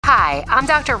Hi, I'm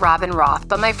Dr. Robyn Roth,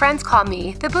 but my friends call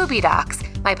me the Boobie Docs,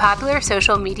 my popular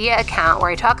social media account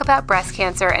where I talk about breast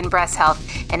cancer and breast health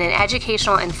in an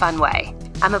educational and fun way.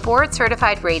 I'm a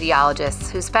board-certified radiologist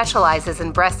who specializes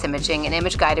in breast imaging and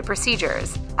image-guided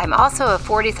procedures. I'm also a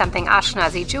 40-something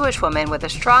Ashkenazi Jewish woman with a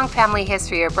strong family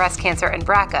history of breast cancer and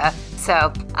BRCA,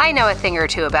 so I know a thing or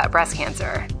two about breast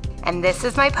cancer. And this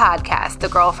is my podcast, The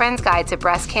Girlfriend's Guide to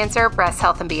Breast Cancer, Breast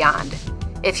Health, and Beyond.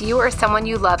 If you or someone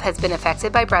you love has been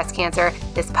affected by breast cancer,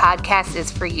 this podcast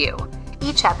is for you.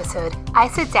 Each episode, I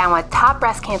sit down with top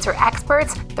breast cancer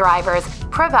experts, thrivers,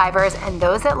 previvors, and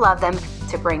those that love them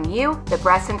to bring you the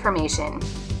breast information.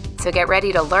 So get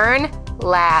ready to learn,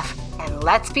 laugh, and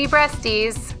let's be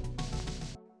breasties.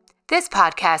 This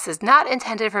podcast is not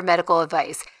intended for medical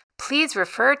advice. Please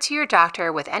refer to your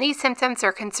doctor with any symptoms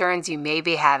or concerns you may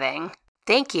be having.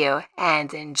 Thank you,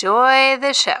 and enjoy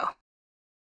the show.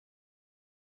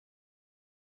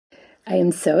 I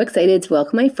am so excited to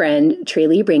welcome my friend,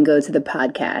 Tralee Ringo, to the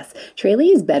podcast.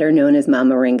 Tralee is better known as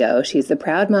Mama Ringo. She's the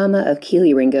proud mama of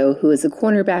Kelee Ringo, who is a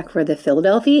cornerback for the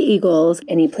Philadelphia Eagles,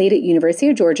 and he played at University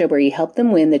of Georgia, where he helped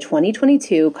them win the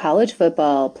 2022 College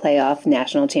Football Playoff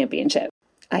National Championship.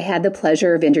 I had the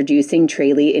pleasure of introducing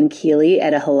Tralee and Kelee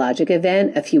at a Hologic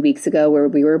event a few weeks ago where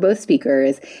we were both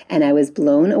speakers, and I was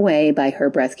blown away by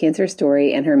her breast cancer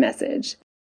story and her message.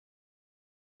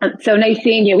 So nice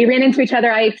seeing you. We ran into each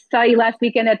other. I saw you last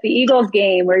weekend at the Eagles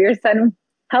game where your son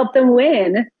helped them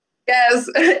win. Yes.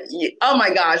 Oh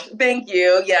my gosh. Thank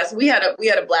you. Yes, we had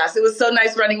a blast. It was so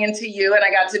nice running into you, and I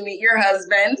got to meet your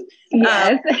husband.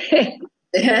 Yes.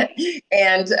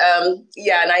 And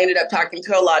I ended up talking to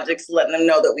Hologics, letting them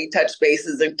know that we touched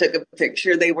bases and took a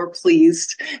picture. They were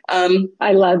pleased.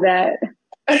 I love that.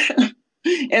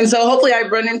 And so hopefully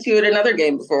I've run into you at another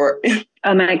game before.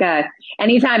 Oh my God.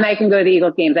 Anytime I can go to the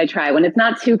Eagles games, I try. When it's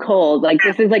not too cold, like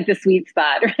this is like the sweet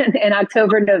spot in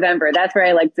October, November. That's where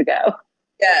I like to go.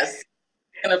 Yes.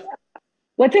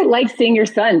 What's it like seeing your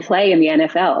son play in the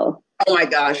NFL? Oh my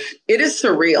gosh. It is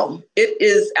surreal. It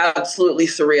is absolutely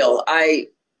surreal. I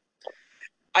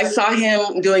saw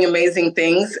him doing amazing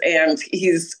things, and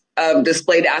he's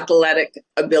displayed athletic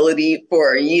ability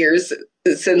for years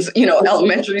since,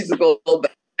 elementary school.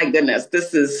 But my goodness,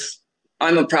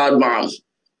 I'm a proud mom.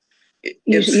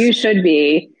 You should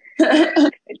be.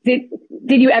 Did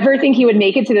you ever think he would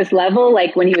make it to this level?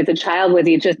 Like when he was a child, was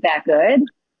he just that good?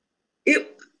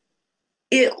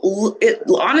 It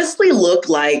honestly looked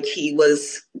like he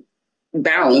was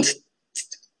bound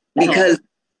because,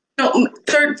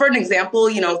 for an example,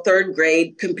 third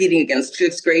grade competing against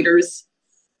fifth graders.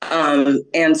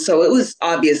 And so it was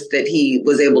obvious that he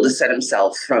was able to set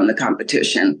himself from the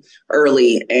competition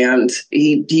early, and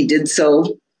he did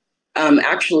so.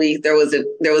 Actually, there was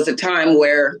a time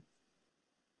where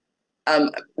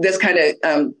this kind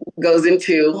of goes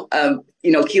into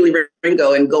Kelee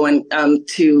Ringo and going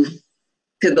to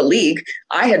the league.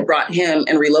 I had brought him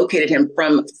and relocated him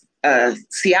from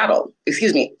Tacoma,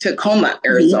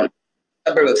 Arizona,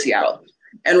 suburb of Seattle,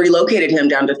 and relocated him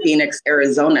down to Phoenix,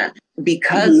 Arizona,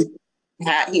 because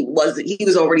he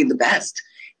was already the best,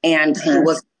 and he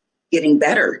was getting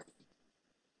better.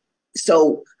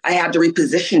 So I had to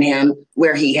reposition him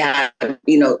where he had,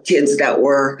 kids that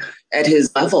were at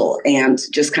his level, and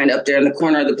just kind of up there in the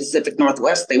corner of the Pacific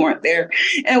Northwest, they weren't there.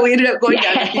 And we ended up going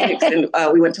down to Phoenix, and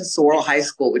we went to Sorrel High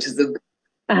School, which is a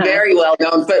very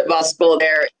well-known football school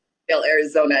there in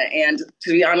Arizona. And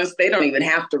to be honest, they don't even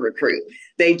have to recruit.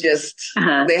 They just,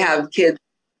 they have kids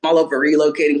all over,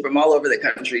 relocating from all over the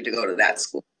country to go to that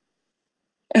school.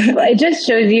 Well, it just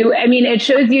shows you, it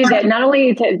shows you that not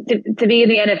only to be in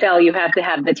the NFL, you have to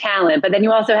have the talent, but then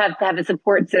you also have to have a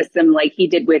support system like he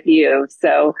did with you.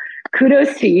 So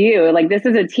kudos to you. Like, this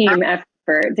is a team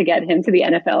effort to get him to the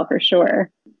NFL for sure.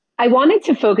 I wanted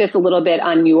to focus a little bit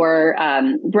on your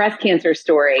breast cancer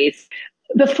stories.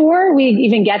 Before we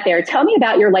even get there, tell me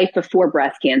about your life before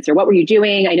breast cancer. What were you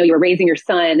doing? I know you were raising your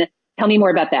son. Tell me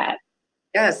more about that.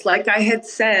 Yes, like I had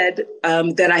said,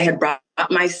 that I had brought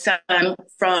my son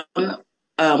from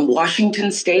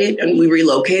Washington State, and we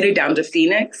relocated down to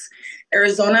Phoenix,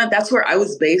 Arizona. That's where I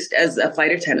was based as a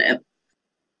flight attendant.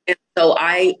 And so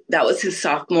that was his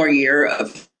sophomore year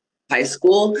of high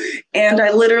school, and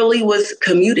I literally was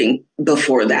commuting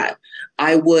before that.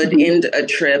 I would end a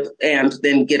trip and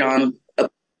then get on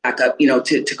back up,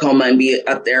 to Tacoma and be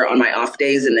up there on my off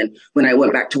days. And then when I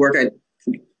went back to work, I'd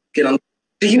get on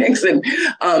Phoenix. And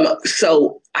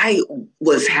so I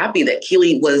was happy that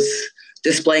Kelee was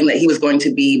displaying that he was going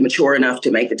to be mature enough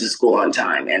to make it to school on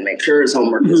time and make sure his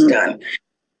homework was done.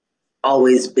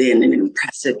 Always been an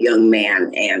impressive young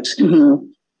man. And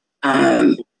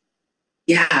I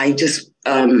just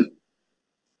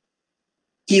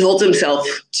he holds himself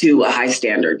to a high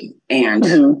standard, and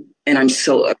I'm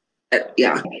so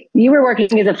yeah. You were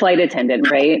working as a flight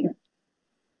attendant, right?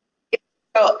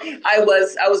 So I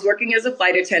was working as a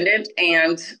flight attendant,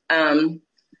 and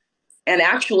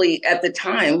actually at the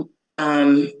time,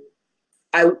 when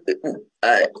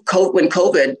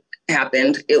COVID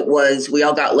happened, we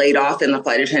all got laid off in the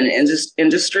flight attendant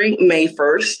industry May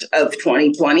 1st of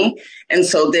 2020, and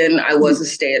so then I was a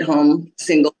stay-at-home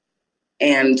single,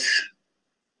 and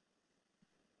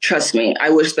trust me,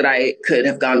 I wish that I could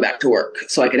have gone back to work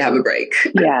so I could have a break.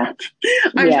 Yeah,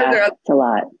 I'm sure there are a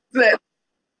lot. But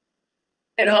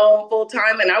at home full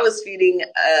time, and I was feeding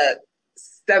a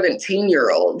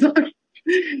 17-year-old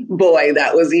boy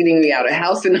that was eating me out of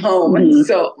house and home.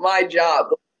 So my job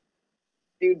was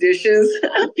to do dishes.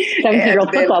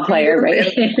 17-year-old football player,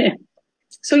 right?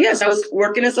 So yes, I was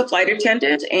working as a flight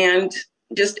attendant and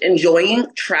just enjoying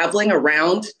traveling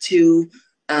around to.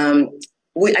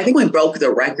 I think we broke the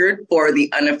record for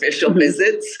the unofficial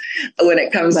visits when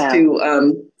it comes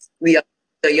to the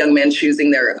young men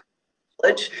choosing their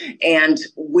college. And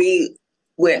we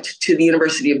went to the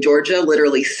University of Georgia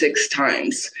literally 6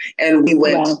 times. And we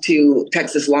went to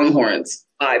Texas Longhorns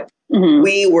 5.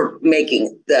 We were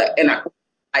making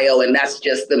Ohio, and that's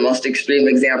just the most extreme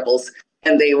examples.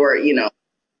 And they were,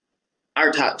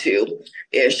 our top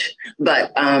 2-ish.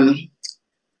 But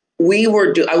we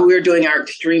were doing our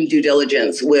extreme due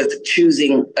diligence with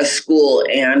choosing a school.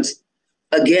 And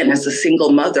again, as a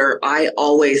single mother, I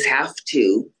always have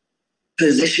to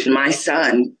position my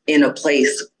son in a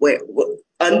place where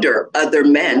under other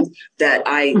men that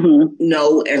I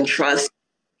know and trust.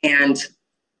 And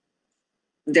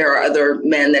there are other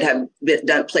men that have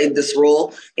played this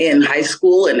role in high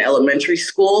school and elementary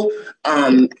school.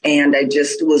 And I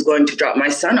just was going to drop my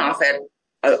son off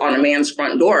on a man's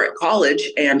front door at college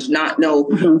and not know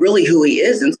really who he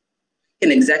is and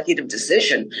an executive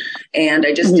decision. And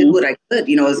I just did what I could,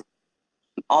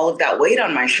 all of that weight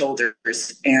on my shoulders.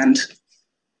 And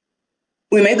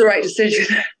we made the right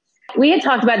decision. We had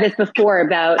talked about this before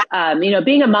about,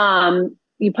 being a mom,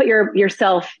 you put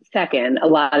yourself second a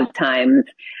lot of times.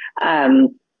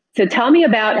 So tell me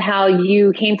about how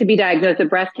you came to be diagnosed with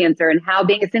breast cancer and how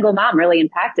being a single mom really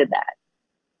impacted that.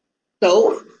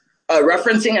 So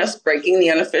referencing us breaking the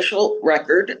unofficial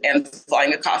record and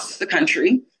flying across the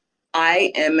country,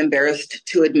 I am embarrassed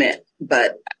to admit,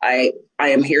 but I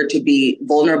am here to be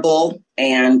vulnerable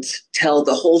and tell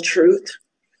the whole truth.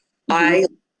 I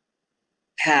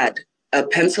had a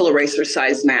pencil eraser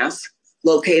size mass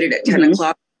located at 10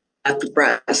 o'clock at the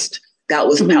breast. That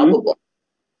was palpable.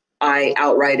 I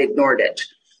outright ignored it.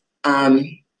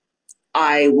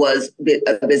 I was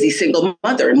a busy single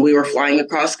mother, and we were flying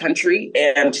across country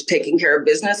and taking care of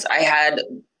business. I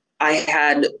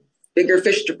had bigger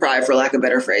fish to fry, for lack of a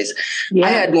better phrase. Yeah.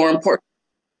 I had more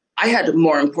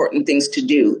important things to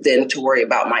do than to worry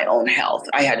about my own health.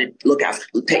 I had to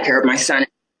take care of my son.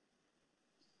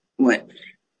 Went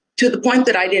to the point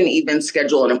that I didn't even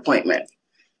schedule an appointment.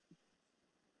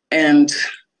 And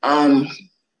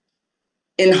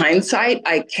in hindsight,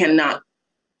 I cannot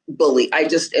believe, I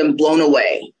just am blown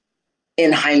away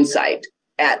in hindsight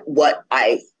at what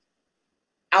I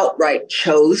outright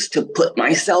chose to put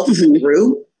myself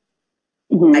through.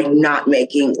 I'm not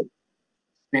making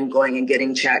and going and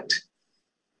getting checked.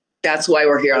 That's why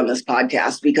we're here on this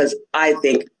podcast, because I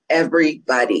think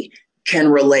everybody can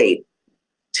relate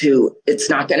to, it's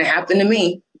not going to happen to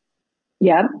me.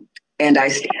 Yeah. And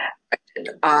that's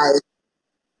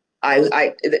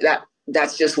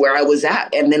just where I was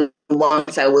at. And then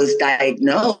once I was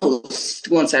diagnosed,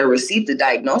 once I received the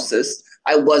diagnosis,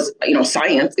 I was,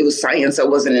 science. It was science. I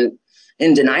wasn't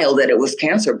in denial that it was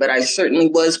cancer, but I certainly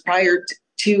was prior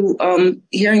to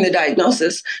hearing the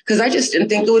diagnosis, because I just didn't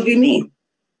think it would be me.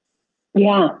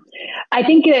 Yeah. I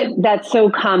think that's so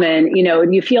common.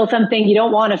 You feel something, you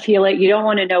don't want to feel it. You don't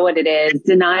want to know what it is.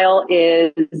 Denial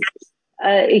is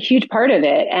a huge part of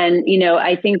it. And,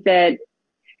 I think that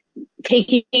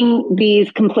taking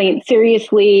these complaints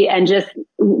seriously and just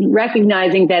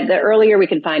recognizing that the earlier we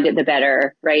can find it, the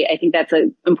better, right? I think that's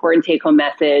an important take-home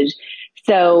message.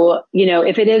 So,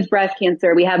 if it is breast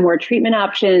cancer, we have more treatment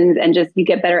options and just you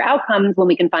get better outcomes when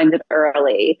we can find it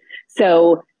early.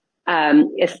 So,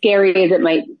 as scary as it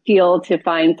might feel to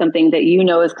find something that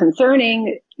is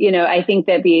concerning, I think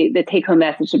that the take-home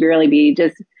message should really be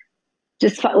just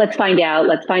let's find out.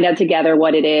 Let's find out together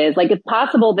what it is. Like, it's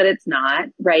possible that it's not,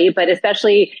 right? But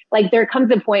especially, like, there comes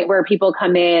a point where people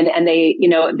come in and they,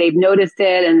 they've noticed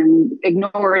it and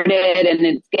ignored it, and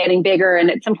it's getting bigger. And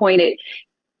at some point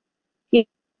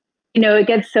it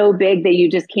gets so big that you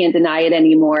just can't deny it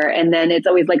anymore. And then it's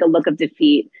always like a look of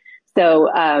defeat. So,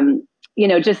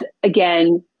 just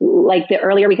again, like the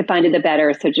earlier we could find it, the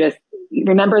better. So just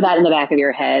remember that in the back of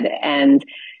your head. And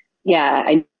yeah,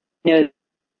 I know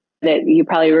that you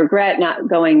probably regret not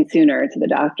going sooner to the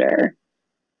doctor.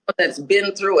 That's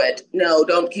been through it. No,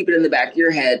 don't keep it in the back of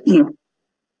your head.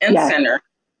 And center,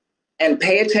 and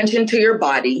pay attention to your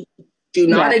body. Do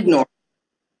not ignore.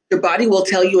 Your body will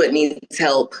tell you it needs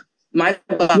help. My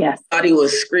body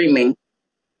was screaming,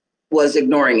 was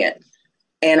ignoring it,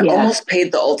 and almost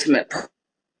paid the ultimate price.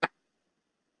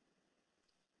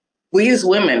 We as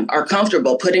women are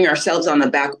comfortable putting ourselves on the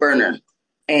back burner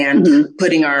and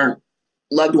putting our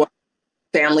loved ones,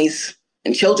 families,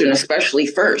 and children especially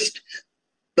first.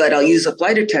 But I'll use a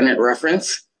flight attendant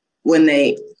reference. When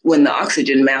the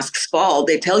oxygen masks fall,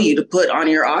 they tell you to put on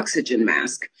your oxygen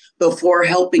mask before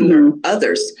helping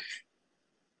others.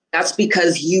 That's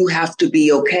because you have to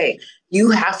be okay. You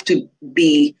have to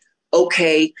be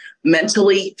okay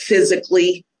mentally,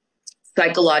 physically,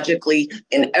 psychologically,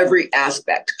 in every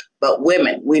aspect. But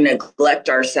women, we neglect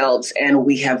ourselves, and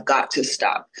we have got to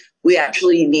stop. We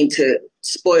actually need to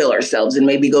spoil ourselves and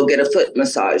maybe go get a foot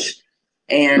massage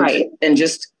and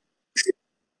just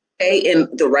stay in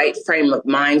the right frame of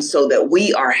mind so that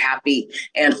we are happy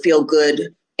and feel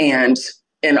good and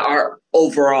in our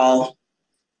overall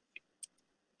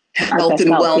health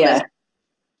and wellness.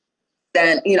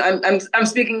 Then, I'm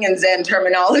speaking in Zen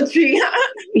terminology.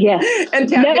 And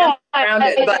tapping around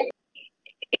it, but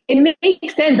it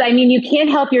makes sense. I mean, you can't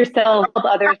help yourself, help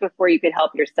others before you could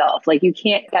help yourself. Like, you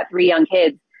can't got 3 young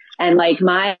kids, and like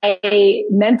my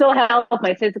mental health,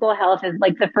 my physical health is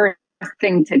like the first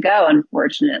thing to go,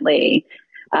 unfortunately.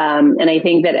 And I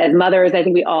think that as mothers, I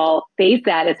think we all face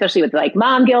that, especially with like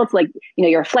mom guilt. Like,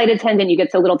 you're a flight attendant, you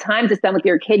get so little time to spend with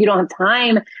your kid. You don't have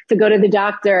time to go to the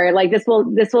doctor. Like, this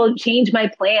will change my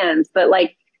plans. But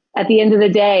like, at the end of the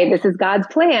day, this is God's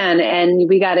plan, and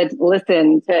we got to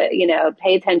listen to,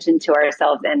 pay attention to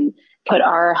ourselves and put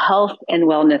our health and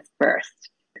wellness first.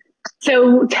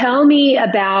 So tell me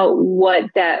about what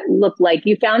that looked like.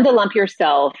 You found a lump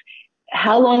yourself.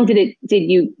 How long did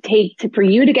you take for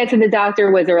you to get to the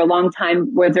doctor? Was there a long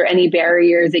time? Was there any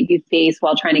barriers that you faced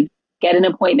while trying to get an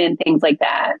appointment, things like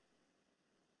that?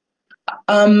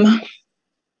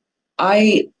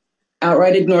 I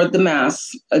outright ignored the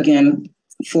mass again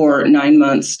for 9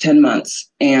 months, 10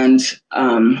 months. And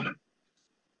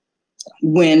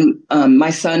when my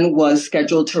son was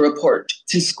scheduled to report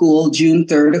to school June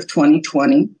 3rd of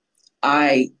 2020,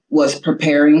 I was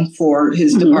preparing for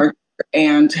his departure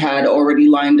and had already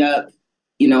lined up,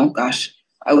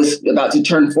 I was about to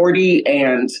turn 40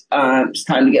 and it's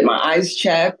time to get my eyes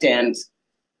checked. And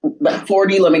at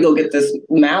 40, let me go get this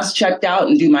mass checked out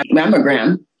and do my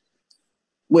mammogram,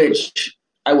 which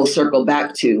I will circle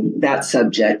back to that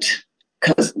subject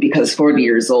because 40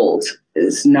 years old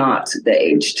is not the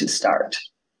age to start,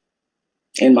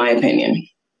 in my opinion.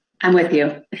 I'm with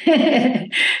you.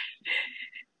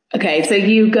 Okay, so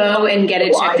you go and get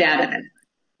it checked out.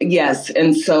 Yes.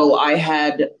 And so I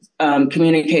had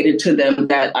communicated to them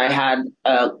that I had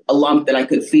a lump that I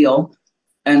could feel.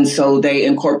 And so they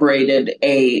incorporated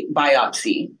a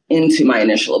biopsy into my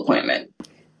initial appointment.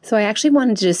 So I actually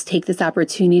wanted to just take this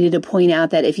opportunity to point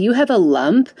out that if you have a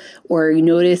lump or you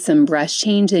notice some breast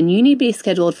change, then you need to be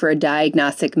scheduled for a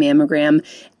diagnostic mammogram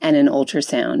and an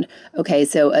ultrasound. Okay,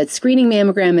 so a screening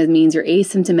mammogram means you're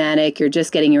asymptomatic, you're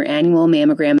just getting your annual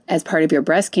mammogram as part of your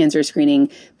breast cancer screening,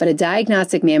 but a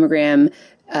diagnostic mammogram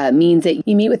means that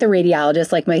you meet with a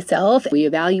radiologist like myself. We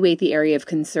evaluate the area of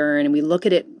concern and we look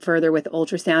at it further with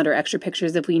ultrasound or extra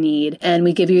pictures if we need, and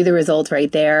we give you the results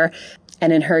right there.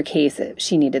 And in her case,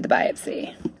 she needed the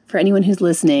biopsy. For anyone who's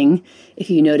listening, if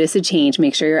you notice a change,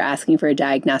 make sure you're asking for a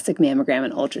diagnostic mammogram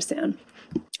and ultrasound.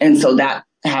 And so that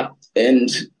happened.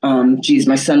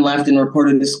 My son left and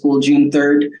reported to school June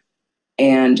 3rd.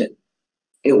 And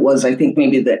it was, I think,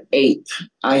 maybe the 8th,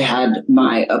 I had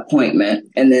my appointment.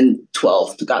 And then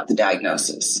 12th, got the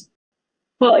diagnosis.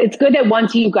 Well, it's good that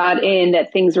once you got in,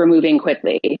 that things were moving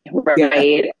quickly,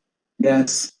 right? Yeah.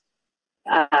 Yes.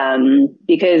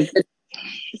 Because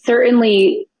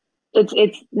certainly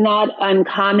it's not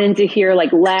uncommon to hear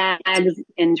like lags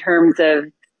in terms of,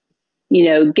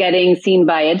 getting seen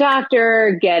by a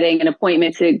doctor, getting an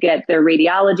appointment to get the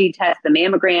radiology test, the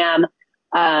mammogram,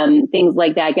 things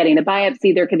like that, getting the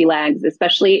biopsy. There could be lags,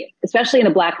 especially in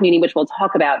a Black community, which we'll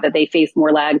talk about, that they face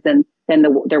more lags than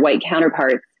their white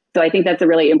counterparts. So I think that's a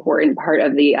really important part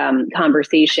of the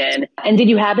conversation. And did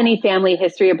you have any family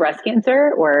history of breast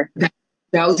cancer or?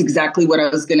 That was exactly what I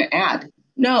was going to add.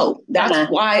 No, that's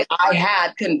why I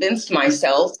had convinced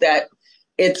myself that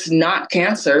it's not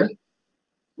cancer.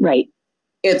 Right.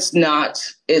 It's not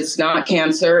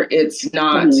cancer. It's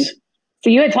not. Mm-hmm. So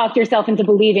you had talked yourself into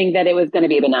believing that it was going to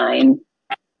be benign.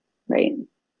 Right.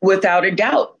 Without a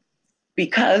doubt,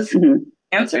 because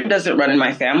cancer doesn't run in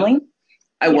my family.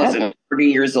 I wasn't 30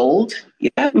 years old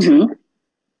yet. Mm-hmm.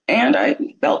 And I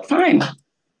felt fine.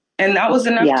 And that was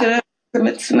enough to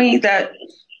convince me that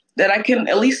I can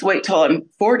at least wait till I'm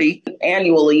 40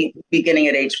 annually, beginning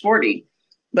at age 40.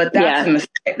 But that's a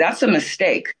mistake. That's a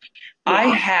mistake. Yeah. I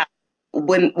had,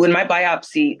 when my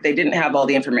biopsy, they didn't have all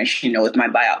the information, with my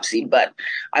biopsy, but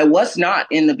I was not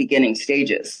in the beginning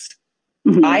stages.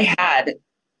 Mm-hmm. I had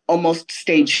almost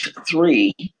stage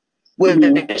 3,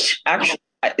 which actually,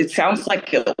 it sounds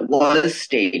like it was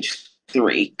stage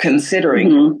 3,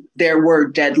 considering there were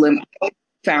dead lymph nodes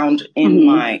found in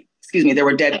there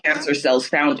were dead cancer cells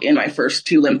found in my first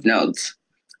 2 lymph nodes.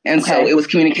 And so it was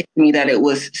communicated to me that it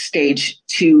was stage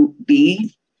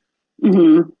 2B,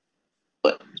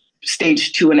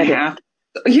 stage 2.5,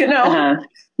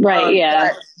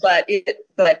 Right. But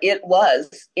it was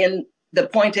the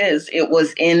point is, it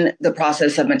was in the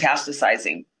process of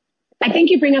metastasizing. I think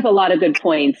you bring up a lot of good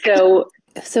points.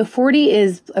 So 40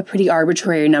 is a pretty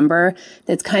arbitrary number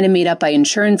that's kind of made up by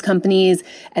insurance companies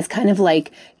as kind of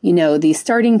like, the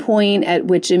starting point at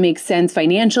which it makes sense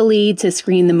financially to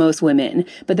screen the most women.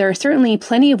 But there are certainly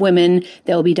plenty of women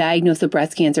that will be diagnosed with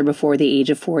breast cancer before the age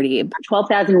of 40.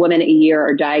 12,000 women a year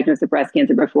are diagnosed with breast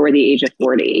cancer before the age of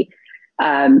 40.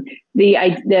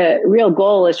 The real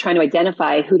goal is trying to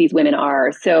identify who these women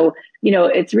are. So,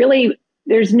 it's really,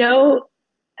 there's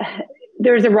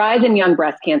a rise in young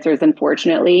breast cancers,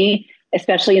 unfortunately,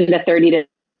 especially in the 30 to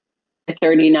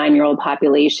 39-year-old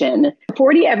population.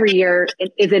 40 every year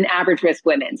is an average risk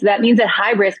women. So that means that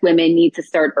high risk women need to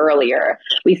start earlier.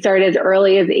 We start as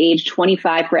early as age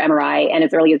 25 for MRI and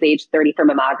as early as age 30 for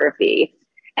mammography.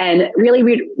 And really,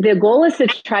 the goal is to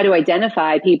try to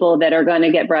identify people that are going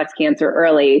to get breast cancer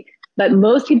early. But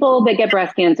most people that get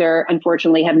breast cancer,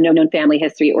 unfortunately, have no known family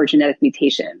history or genetic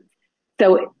mutations.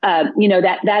 So,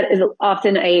 that is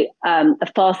often a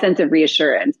false sense of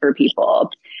reassurance for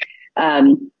people.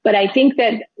 But I think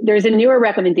that there's a newer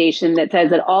recommendation that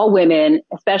says that all women,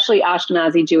 especially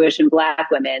Ashkenazi Jewish and Black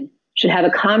women, should have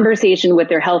a conversation with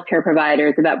their healthcare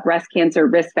providers about breast cancer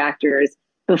risk factors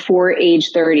before age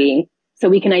 30, so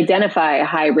we can identify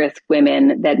high-risk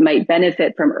women that might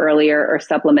benefit from earlier or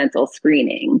supplemental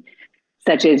screening,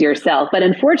 such as yourself. But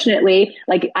unfortunately,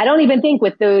 I don't even think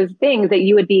with those things that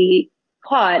you would be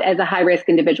caught as a high-risk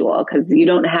individual, because you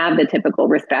don't have the typical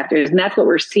risk factors. And that's what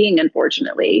we're seeing,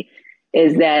 unfortunately,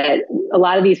 is that a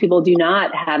lot of these people do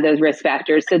not have those risk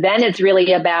factors. So then it's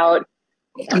really about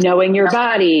knowing your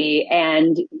body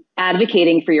and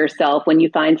advocating for yourself when you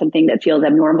find something that feels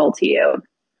abnormal to you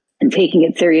and taking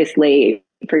it seriously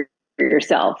for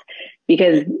yourself.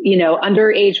 Because,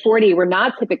 under age 40, we're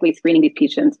not typically screening these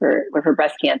patients for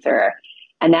breast cancer.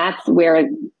 And that's where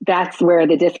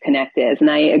the disconnect is.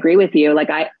 And I agree with you.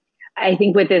 I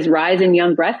think with this rise in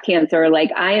young breast cancer,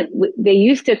 they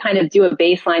used to kind of do a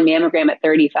baseline mammogram at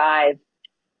 35,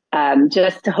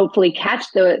 just to hopefully catch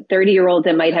the 30-year-olds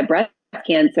that might have breast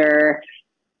cancer.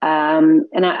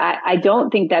 And I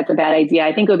don't think that's a bad idea.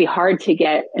 I think it would be hard to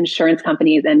get insurance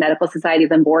companies and medical societies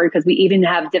on board, because we even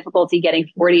have difficulty getting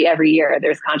 40 every year.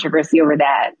 There's controversy over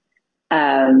that,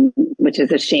 which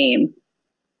is a shame.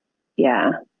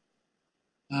 Yeah.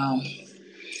 Wow.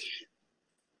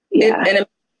 Yeah.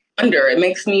 It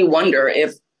makes me wonder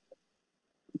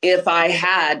if I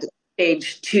had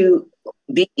stage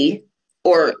 2B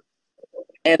or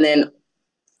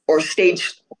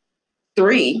stage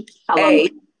 3A,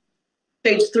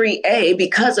 stage 3A,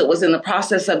 because it was in the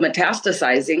process of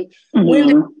metastasizing, when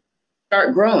did it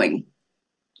start growing?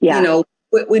 Yeah.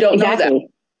 We don't know that.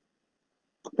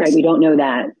 Right. We don't know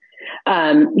that.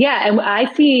 And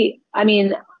I see,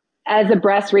 as a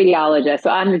breast radiologist, so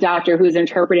I'm the doctor who's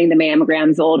interpreting the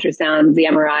mammograms, the ultrasounds, the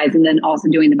MRIs, and then also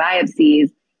doing the biopsies.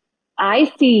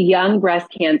 I see young breast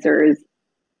cancers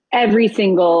every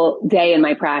single day in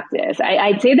my practice.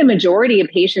 I'd say the majority of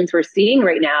patients we're seeing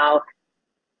right now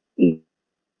are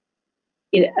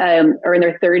in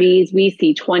their 30s. We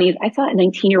see 20s. I saw a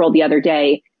 19-year-old the other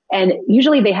day. And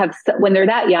usually when they're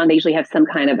that young, they usually have some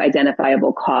kind of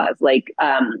identifiable cause, like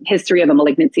history of a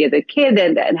malignancy as a kid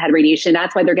and had radiation.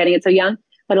 That's why they're getting it so young.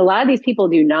 But a lot of these people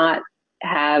do not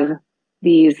have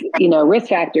these, risk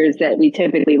factors that we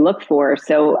typically look for.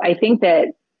 So I think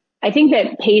that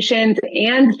patients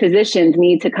and physicians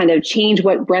need to kind of change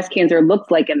what breast cancer looks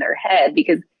like in their head,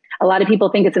 because a lot of people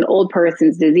think it's an old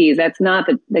person's disease. That's not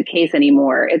the case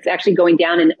anymore. It's actually going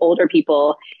down in older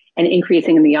people and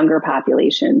increasing in the younger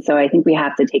population. So I think we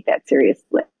have to take that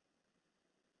seriously.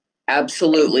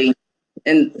 Absolutely.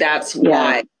 And that's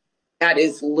why, that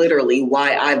is literally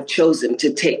why I've chosen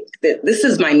to take, this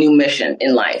is my new mission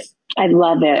in life. I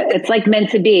love it. It's like meant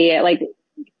to be. Like,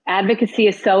 advocacy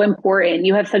is so important.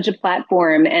 You have such a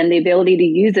platform, and the ability to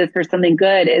use this for something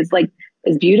good is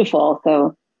beautiful.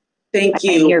 So thank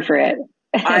you. I'm here for it.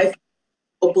 I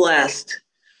feel blessed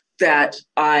that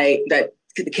the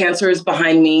cancer is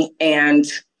behind me. And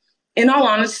in all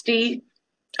honesty,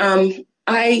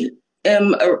 I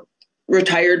am a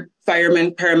retired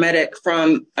fireman, paramedic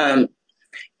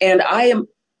and I am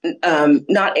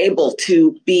not able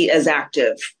to be as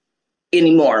active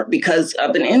anymore because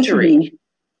of an injury. Mm-hmm.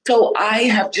 So I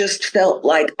have just felt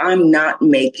like I'm not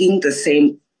making the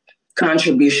same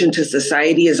contribution to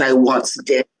society as I once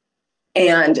did.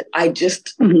 And I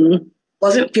just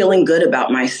wasn't feeling good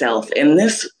about myself. And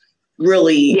this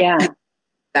really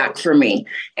back for me.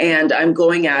 And I'm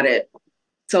going at it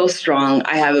so strong.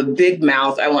 I have a big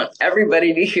mouth. I want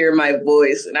everybody to hear my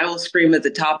voice, and I will scream at the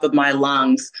top of my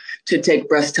lungs to take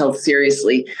breast health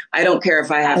seriously. I don't care if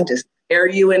I have to scare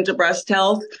you into breast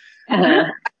health.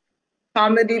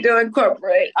 Comedy to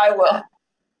incorporate, I will.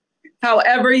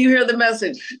 However you hear the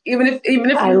message, even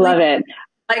if I love it.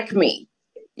 Like me,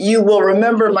 you will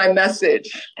remember my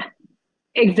message.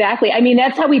 Exactly. I mean,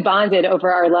 that's how we bonded over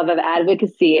our love of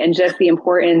advocacy and just the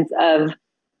importance of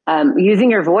using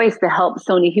your voice to help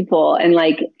so many people. And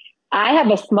I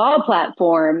have a small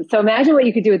platform, so imagine what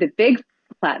you could do with a big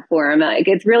platform.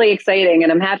 It's really exciting,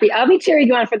 and I'm happy. I'll be cheering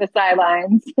you on for the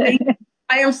sidelines.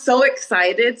 I am so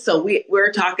excited. So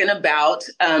we're talking about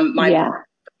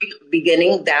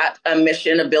beginning that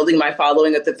mission of building my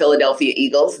following at the Philadelphia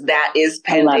Eagles. That is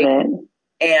pending. I love it.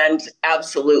 And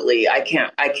absolutely, I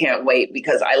can't wait,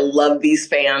 because I love these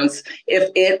fans. If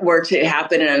it were to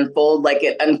happen and unfold like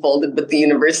it unfolded with the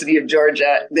University of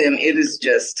Georgia, then it is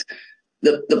just,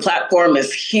 the platform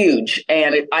is huge,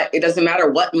 and it doesn't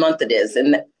matter what month it is.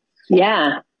 And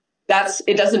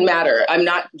it doesn't matter. I'm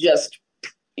not just,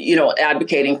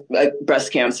 advocating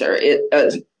breast cancer.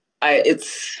 It's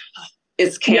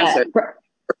cancer. Yeah.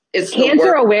 It's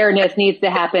cancer awareness needs to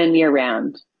happen year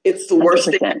round. It's the worst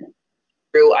 100%. Thing.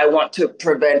 I want to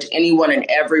prevent anyone and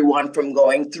everyone from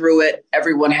going through it.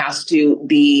 Everyone has to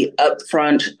be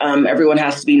upfront. Everyone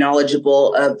has to be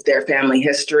knowledgeable of their family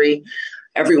history.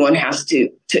 Everyone has to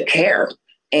care.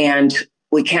 And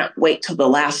we can't wait till the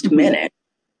last minute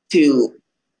to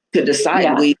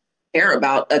decide we care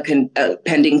about a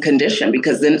pending condition,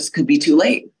 because then it could be too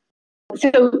late.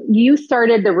 So you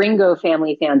started the Ringo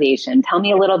Family Foundation. Tell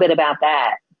me a little bit about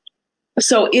that.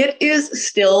 So it is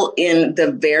still in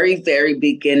the very, very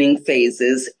beginning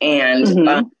phases, and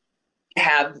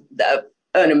have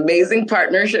an amazing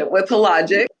partnership with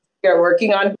Hologic. We are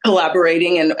working on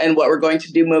collaborating and what we're going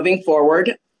to do moving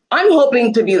forward. I'm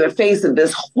hoping to be the face of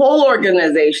this whole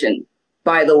organization,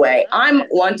 by the way. I'm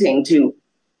wanting to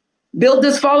build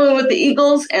this following with the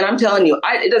Eagles, and I'm telling you,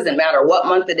 it doesn't matter what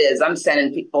month it is. I'm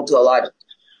sending people to Hologic.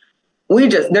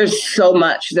 There's so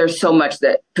much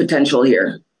that potential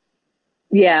here.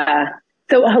 Yeah.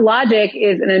 So Hologic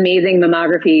is an amazing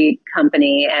mammography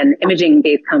company and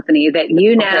imaging-based company that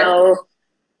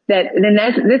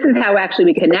this is how actually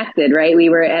we connected, right? We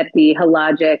were at the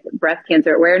Hologic breast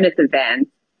cancer awareness event.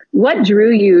 What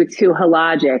drew you to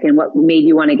Hologic, and what made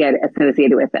you want to get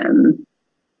associated with them?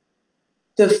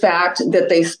 The fact that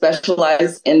they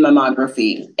specialize in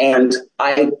mammography. And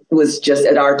I was just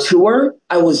at our tour,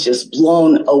 I was just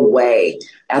blown away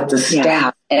at the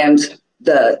staff and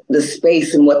the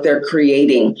space and what they're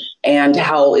creating, and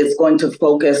how it's going to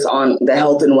focus on the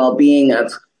health and well-being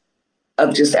of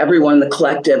just everyone in the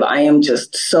collective. I am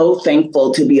just so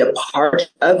thankful to be a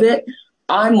part of it.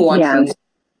 We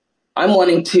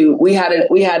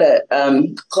had a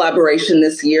collaboration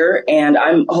this year, and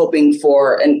I'm hoping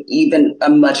for a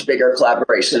much bigger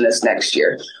collaboration this next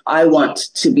year. I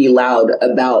want to be loud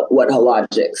about what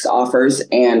Hologic offers,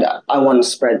 and I want to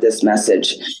spread this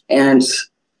message. And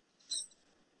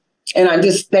I'm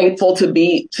just thankful to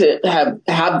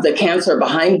have the cancer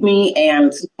behind me,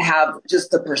 and have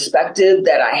just the perspective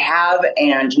that I have,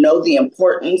 and know the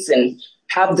importance, and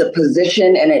have the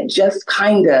position. And it just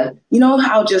kind of,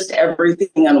 how just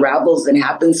everything unravels and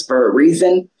happens for a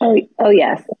reason. Oh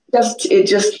yes. It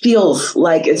just feels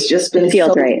like it's just been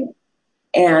feels right.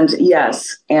 And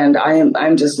yes, and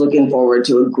I'm just looking forward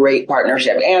to a great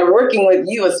partnership, and working with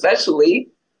you especially.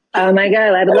 Oh my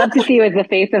God, I'd love to see you as the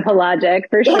face of Hologic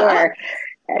for sure.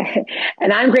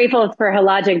 And I'm grateful for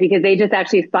Hologic because they just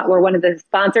actually were one of the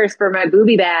sponsors for my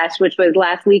Booby Bash, which was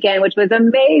last weekend, which was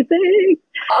amazing.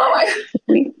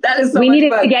 That is so we much need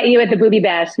fun. to get you at the Booby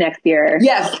Bash next year.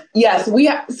 Yes. We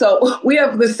have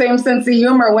the same sense of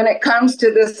humor when it comes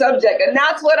to this subject. And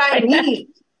that's what I need.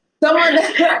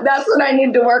 That's what I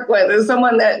need to work with, is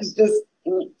someone that's just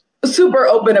super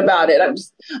open about it. That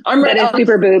is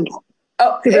super boobs.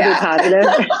 Super boob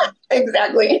positive.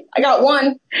 Exactly. I got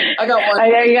one.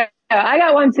 There you go. I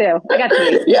got one too. I got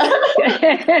three. Yeah.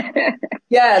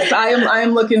 Yes, I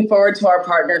am looking forward to our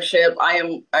partnership.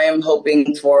 I am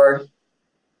hoping for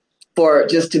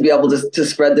just to be able to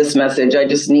spread this message. I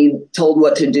just need told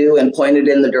what to do and pointed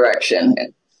in the direction.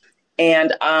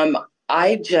 And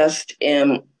I just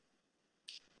am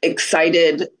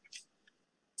excited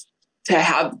to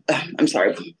have, I'm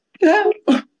sorry. No,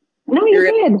 you're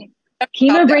good.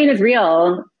 Chemo brain is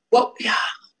real. Well, yeah.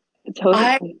 Totally.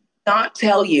 I cannot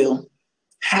tell you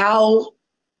how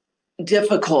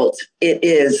difficult it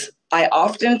is. I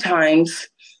oftentimes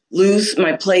lose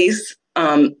my place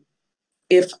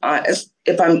if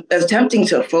I'm attempting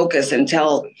to focus and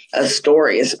tell a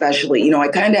story, especially. I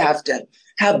kind of have to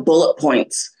have bullet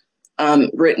points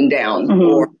written down,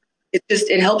 or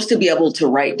it helps to be able to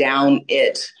write down.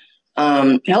 It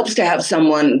helps to have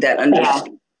someone that understands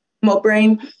my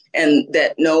brain and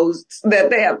that knows that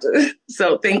they have to.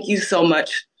 So thank you so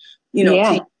much.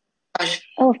 Gosh,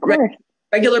 of course.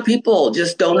 Regular people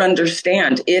just don't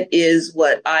understand. It is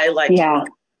what I like to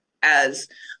as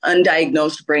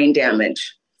undiagnosed brain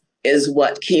damage is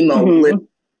what chemo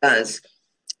does.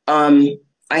 I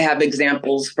have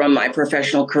examples from my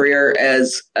professional career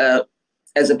as a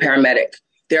paramedic.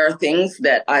 There are things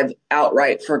that I've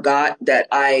outright forgot that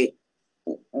I,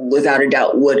 without a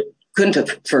doubt, couldn't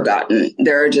have forgotten.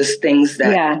 There are just things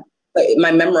that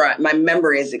my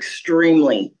memory is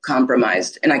extremely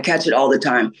compromised, and I catch it all the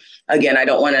time. Again, I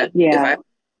don't want to. If I'm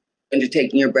into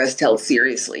taking your breast health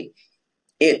seriously,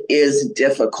 it is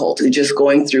difficult. Just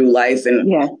going through life and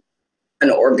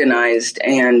unorganized,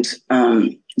 and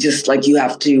just like you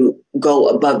have to go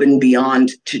above and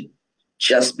beyond to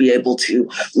just be able to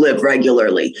live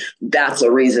regularly. That's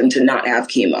a reason to not have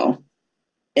chemo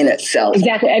in itself.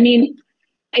 Exactly. I mean,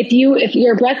 if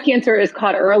your breast cancer is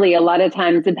caught early, a lot of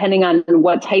times, depending on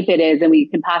what type it is, and we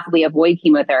can possibly avoid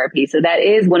chemotherapy. So that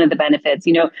is one of the benefits.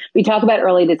 We talk about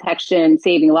early detection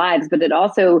saving lives, but it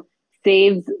also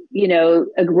saves,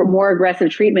 more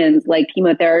aggressive treatments like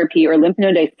chemotherapy or lymph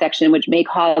node dissection, which may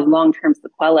cause long-term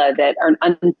sequelae that are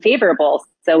unfavorable.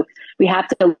 So we have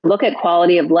to look at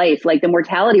quality of life, like the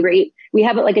mortality rate. We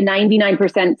have like a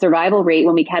 99% survival rate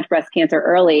when we catch breast cancer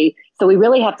early. So we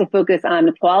really have to focus on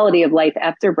the quality of life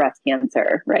after breast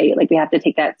cancer, right? Like we have to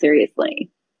take that seriously.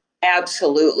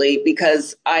 Absolutely,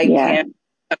 because I can't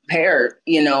compare,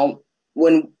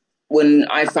 when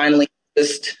I finally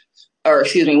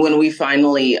when we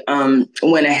finally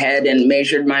went ahead and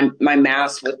measured my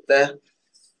mass with the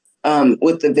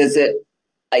visit,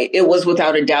 it was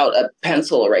without a doubt a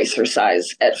pencil eraser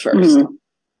size at first.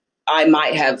 I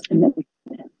might have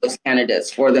those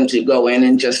candidates for them to go in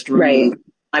and just remove.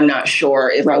 I'm not sure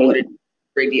if I would have.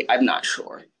 I'm not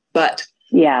sure, but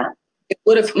it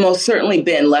would have most certainly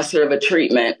been lesser of a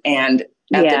treatment. And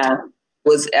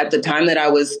at the time that I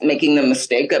was making the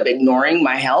mistake of ignoring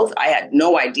my health, I had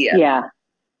no idea.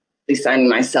 Signing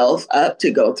myself up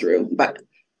to go through, but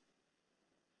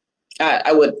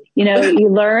I would. You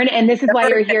learn, and this is why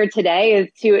you're here today, is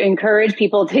to encourage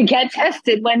people to get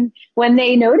tested when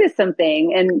they notice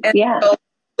something. And so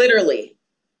literally,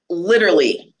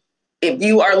 if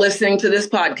you are listening to this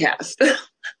podcast,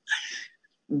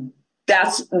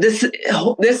 that's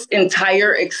this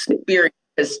entire experience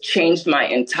has changed my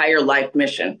entire life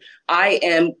mission. I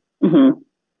am.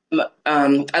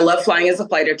 I love flying as a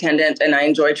flight attendant and I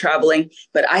enjoy traveling,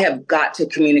 but I have got to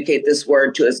communicate this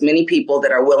word to as many people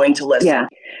that are willing to listen. Yeah.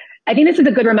 I think this is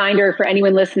a good reminder for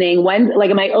anyone listening.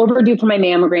 Am I overdue for my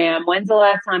mammogram? When's the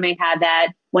last time I had that?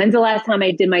 When's the last time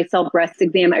I did my self-breast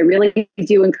exam? I really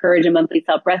do encourage a monthly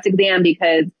self-breast exam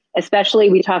because especially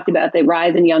we talked about the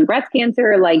rise in young breast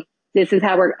cancer. Like this is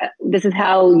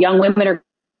how young women are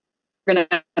going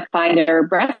to find their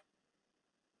breast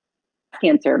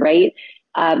cancer, right?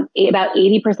 About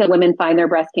 80% of women find their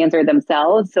breast cancer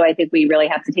themselves. So I think we really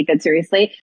have to take that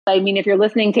seriously. I mean, if you're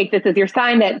listening, take this as your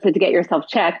sign to get yourself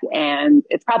checked and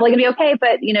it's probably gonna be okay,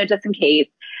 but just in case.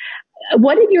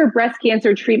 What did your breast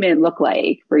cancer treatment look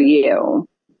like for you?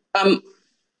 I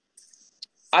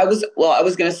was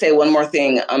going to say one more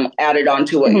thing added on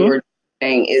to what you were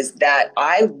saying is that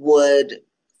I would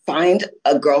find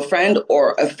a girlfriend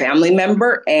or a family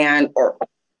member or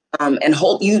and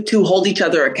hold each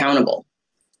other accountable.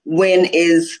 When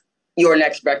is your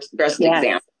next breast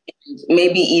exam?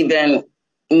 Maybe even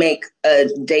make a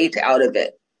date out of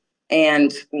it,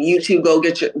 and you two go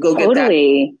get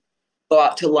that, go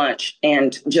out to lunch,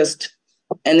 and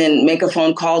then make a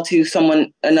phone call to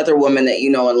another woman that you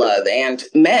know and love. And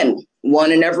men,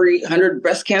 1 in every 100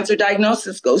 breast cancer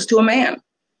diagnosis goes to a man.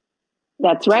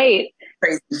 That's right.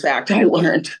 Crazy fact I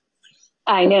learned.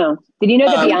 I know. Did you know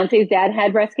that Beyonce's dad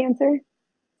had breast cancer?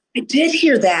 I did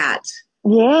hear that.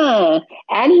 Yeah.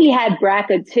 And he had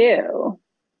BRCA2.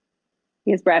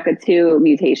 He has BRCA2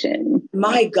 mutation.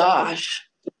 My gosh.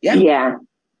 Yeah. Yeah.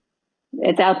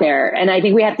 It's out there. And I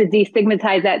think we have to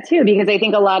destigmatize that too, because I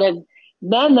think a lot of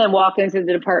men that walk into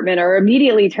the department are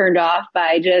immediately turned off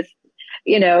by just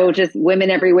women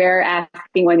everywhere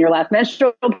asking when your last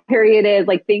menstrual period is,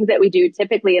 like things that we do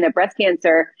typically in a breast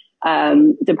cancer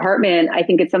department. I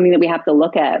think it's something that we have to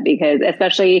look at, because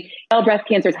especially breast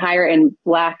cancer is higher in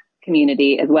Black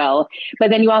community as well.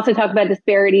 But then you also talk about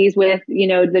disparities with,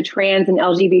 the trans and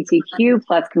LGBTQ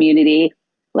plus community.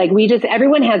 Like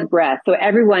everyone has breast. So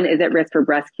everyone is at risk for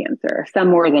breast cancer, some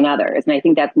more than others. And I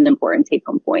think that's an important take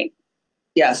home point.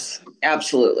 Yes,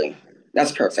 absolutely.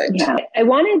 That's perfect. Yeah. I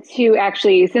wanted to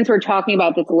actually, since we're talking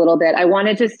about this a little bit, I want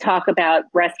to just talk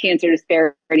about breast cancer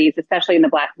disparities, especially in the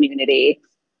Black community,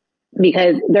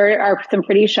 because there are some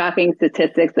pretty shocking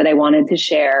statistics that I wanted to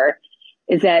share.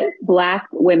 Is that Black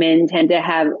women tend to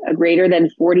have a greater than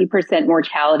 40%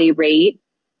 mortality rate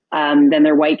than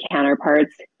their white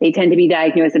counterparts. They tend to be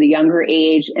diagnosed at a younger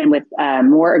age and with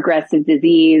more aggressive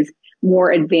disease,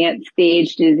 more advanced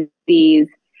stage disease,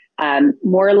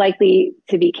 more likely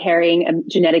to be carrying a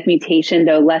genetic mutation,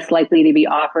 though less likely to be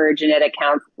offered genetic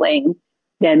counseling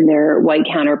than their white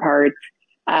counterparts.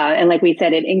 And like we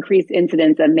said, an increased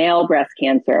incidence of male breast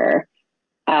cancer.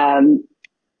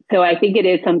 So I think it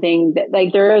is something that,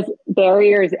 like, there's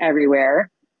barriers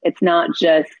everywhere. It's not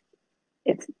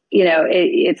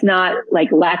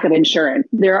like lack of insurance.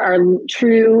 There are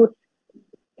true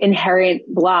inherent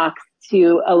blocks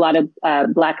to a lot of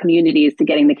Black communities to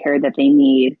getting the care that they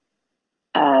need.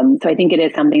 So I think it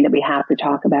is something that we have to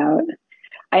talk about.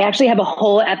 I actually have a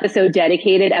whole episode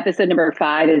dedicated. Episode number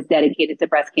 5 is dedicated to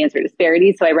breast cancer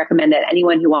disparities. So I recommend that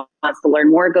anyone who wants to learn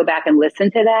more, go back and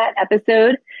listen to that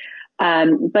episode.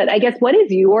 But I guess, what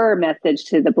is your message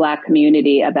to the Black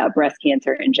community about breast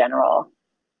cancer in general?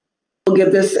 I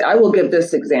will give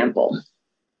this example.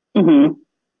 Mm-hmm.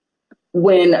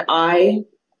 When I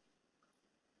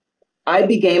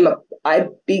began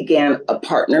a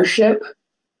partnership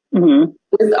mm-hmm.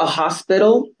 with a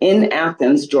hospital in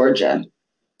Athens, Georgia,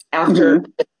 after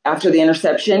the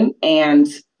interception, and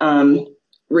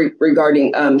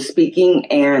regarding speaking,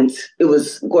 and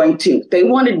they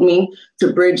wanted me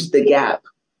to bridge the gap,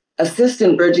 assist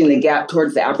in bridging the gap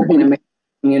towards the African American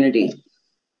community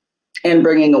and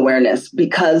bringing awareness,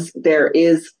 because there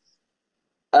is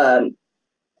a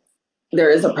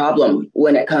problem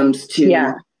when it comes to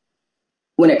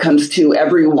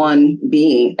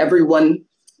everyone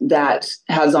that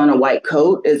has on a white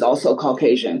coat is also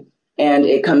Caucasian, and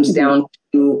it comes down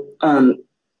to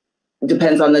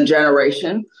depends on the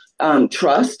generation,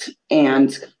 trust,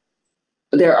 and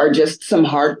there are just some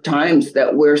hard times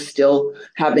that we're still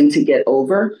having to get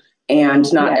over,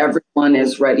 and not everyone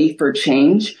is ready for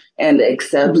change and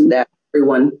accepts that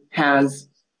everyone has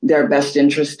their best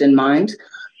interest in mind.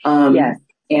 And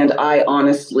I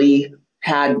honestly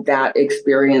had that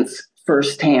experience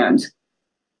firsthand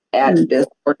at this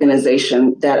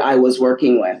organization that I was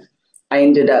working with. I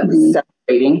ended up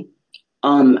separating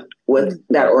with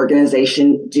that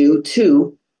organization due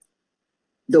to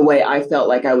the way I felt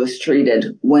like I was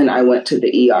treated when I went to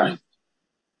the ER.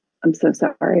 I'm so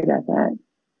sorry about that.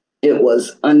 It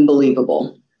was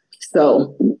unbelievable.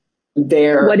 So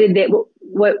what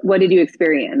did you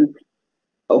experience?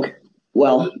 Okay.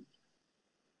 Well,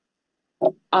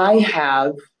 I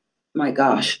had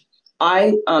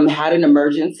an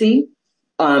emergency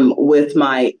with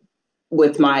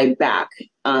my back,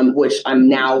 which I'm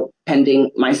now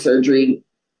pending my surgery.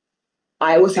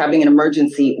 I was having an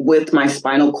emergency with my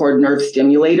spinal cord nerve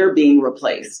stimulator being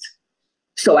replaced.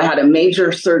 So I had a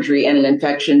major surgery and an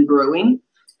infection brewing,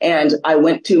 and I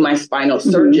went to my spinal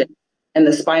surgeon, and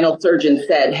the spinal surgeon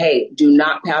said, "Hey, do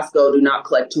not pass go, do not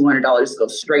collect $200, go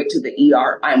straight to the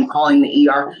ER. I'm calling the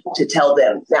ER to tell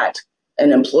them that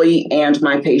an employee and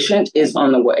my patient is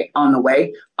on the way.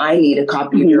 I need a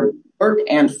copy of your work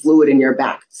and fluid in your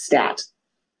back stat."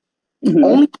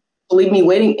 Only to leave me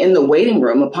waiting in the waiting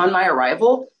room. Upon my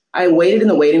arrival, I waited in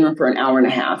the waiting room for an hour and a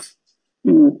half.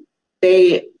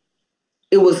 They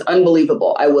it was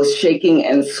unbelievable. I was shaking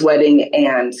and sweating,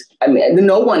 and I mean,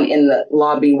 no one in the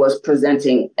lobby was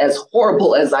presenting as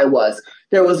horrible as I was.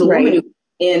 There was a woman who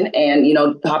in and, you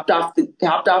know, hopped off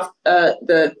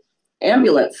the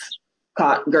ambulance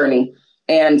gurney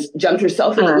and jumped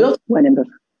herself in the wheelchair.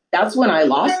 That's when I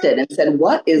lost it and said,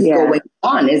 what is going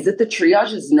on? Is it the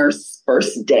triage's nurse's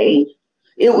first day?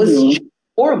 It was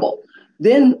horrible.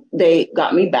 Then they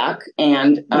got me back,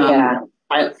 and I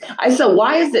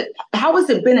said, how has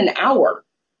it been an hour?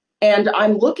 And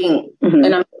I'm looking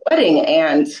and I'm sweating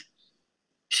and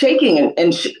shaking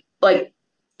and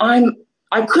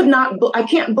I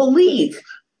can't believe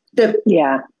that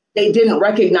they didn't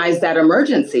recognize that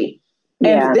emergency.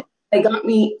 And then they got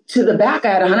me to the back.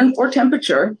 I had 104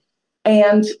 temperature,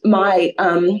 and my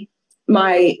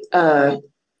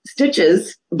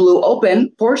stitches blew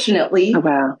open, fortunately. Oh,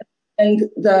 wow. And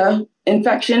the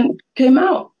infection came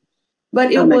out.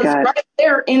 But it was right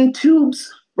there in tubes,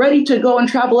 ready to go and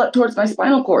travel up towards my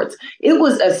spinal cords. It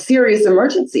was a serious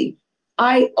emergency.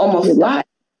 I almost died.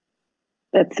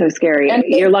 That's so scary. And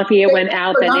you're lucky it went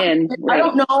out and in. Right.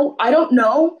 I don't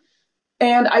know.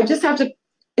 And I just have to,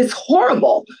 it's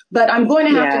horrible, but I'm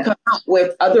going to have to come out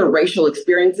with other racial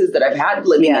experiences that I've had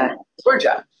living in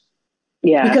Georgia.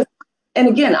 Yeah. Because, and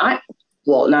again, not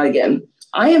again.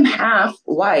 I am half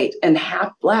white and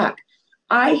half Black.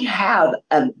 I have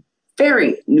a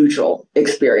very neutral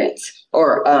experience,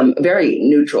 or very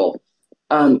neutral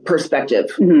perspective,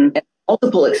 and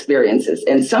multiple experiences,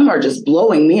 and some are just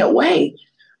blowing me away.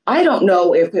 I don't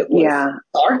know if it was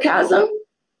sarcasm,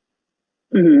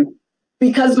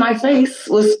 because my face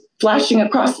was flashing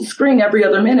across the screen every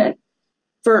other minute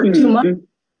for 2 months,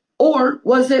 or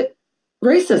was it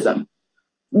racism?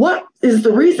 What is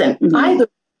the reason? Either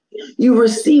you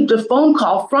received a phone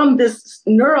call from this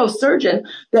neurosurgeon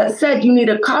that said you need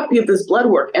a copy of this blood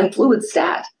work and fluid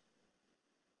stat.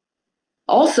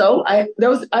 Also, I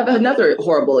have another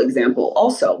horrible example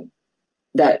also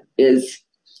that is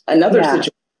another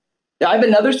situation. I have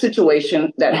another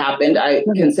situation that happened. I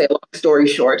can say, long story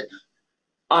short.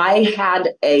 I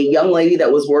had a young lady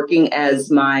that was working as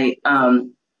my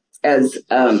an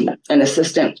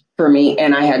assistant for me,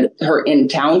 and I had her in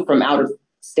town from out of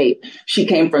state. She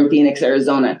came from Phoenix,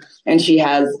 Arizona, and she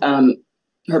has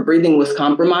her breathing was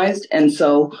compromised, and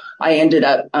so I ended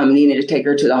up needing to take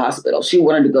her to the hospital. She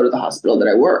wanted to go to the hospital that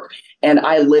I work, and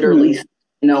I literally,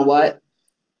 you know what?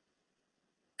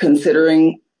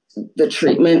 Considering the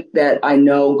treatment that I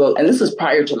know and this was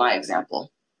prior to my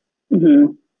example.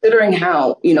 Considering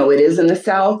how it is in the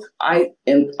South, I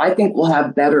think we'll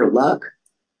have better luck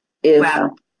if.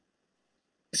 Wow.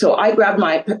 So I grabbed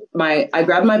my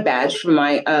badge from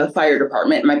my fire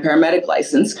department, my paramedic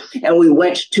license, and we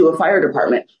went to a fire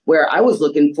department where I was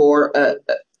looking for a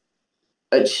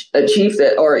chief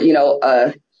that, or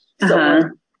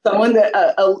someone that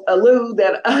a Lou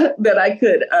that I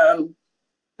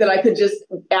could just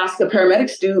ask a paramedic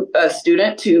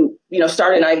student to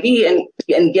start an IV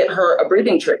and get her a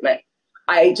breathing treatment.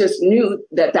 I just knew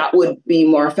that would be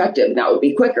more effective and that would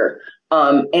be quicker.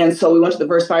 And so we went to the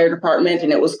first fire department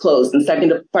and it was closed. And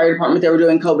second fire department, they were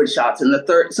doing COVID shots. And the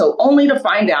third, so only to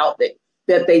find out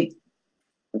that they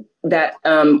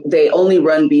only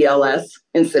run BLS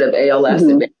instead of ALS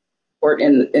in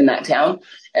that town.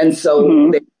 And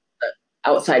so they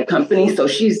outside company. So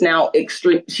she's now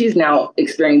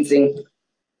experiencing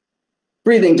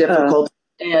breathing difficulty.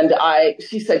 And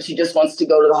she said she just wants to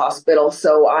go to the hospital.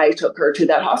 So I took her to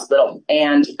that hospital,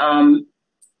 and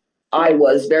I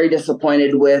was very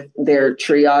disappointed with their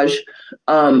triage.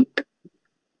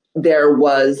 There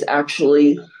was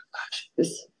actually,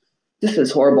 this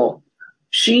is horrible.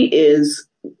 She is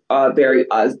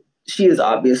she is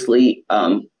obviously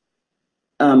a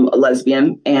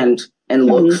lesbian and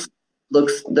looks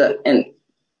and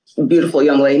beautiful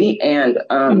young lady. And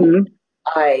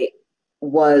I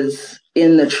was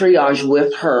in the triage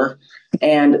with her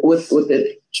and with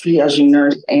the triaging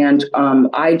nurse, and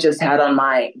I just had on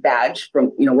my badge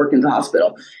from working in the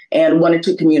hospital and wanted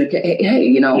to communicate.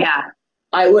 Hey,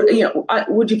 I would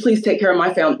would you please take care of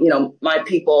my family, my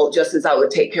people, just as I would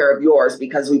take care of yours,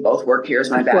 because we both work here. As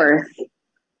my badge.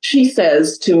 She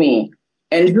says to me,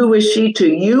 "And who is she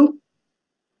to you?"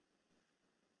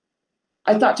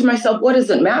 I thought to myself, what does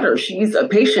it matter? She's a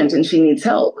patient and she needs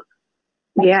help.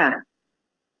 Yeah.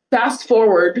 Fast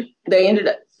forward, they ended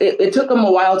up. It took them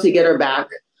a while to get her back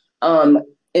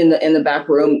in the back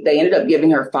room. They ended up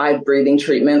giving her 5 breathing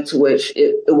treatments, which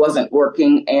it wasn't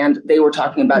working. And they were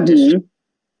talking about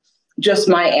just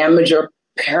my amateur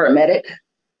paramedic.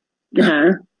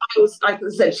 I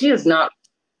said, she is not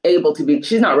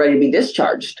she's not ready to be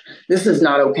discharged. This is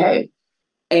not okay.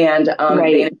 And they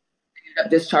Right. ended up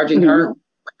discharging her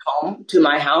home to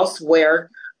my house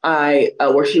where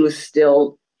she was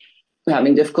still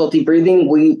having difficulty breathing.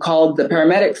 We called the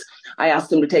paramedics. I asked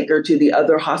them to take her to the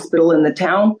other hospital in the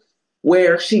town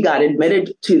where she got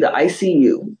admitted to the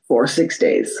ICU for 6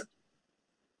 days,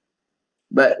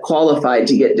 but qualified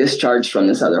to get discharged from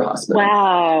this other hospital.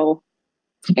 Wow.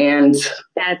 And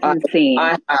that's insane.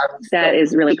 That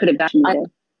is really could have been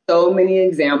so many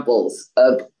examples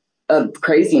of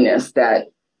craziness that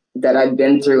I've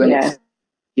been through, and it's,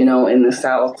 in the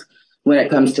South when it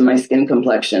comes to my skin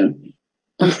complexion.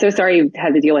 I'm so sorry you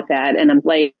had to deal with that, and I'm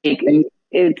like,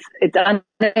 it's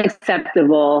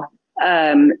unacceptable.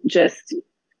 And I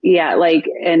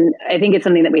think it's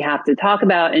something that we have to talk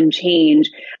about and change.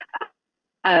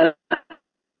 I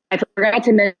forgot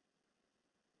to mention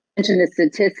a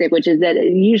statistic, which is that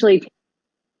it usually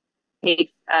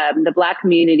takes the Black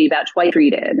community about twice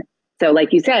treated. So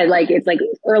like you said, like it's like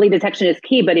early detection is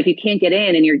key, but if you can't get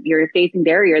in and you're facing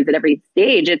barriers at every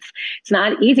stage, it's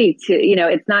not easy to,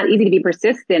 it's not easy to be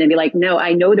persistent and be like, no,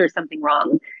 I know there's something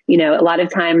wrong. A lot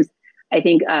of times I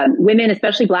think women,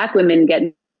 especially Black women,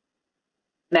 get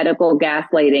medical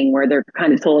gaslighting where they're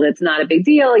kind of told it's not a big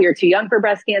deal. You're too young for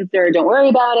breast cancer. Don't worry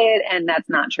about it. And that's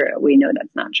not true. We know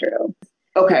that's not true.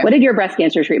 Okay. What did your breast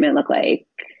cancer treatment look like?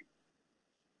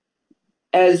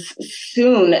 As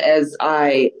soon as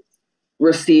I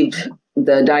received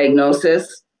the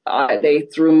diagnosis, they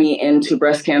threw me into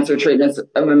Breast Cancer Treatments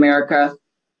of America.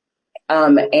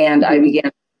 And I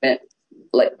began it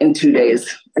like in 2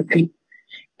 days.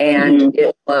 And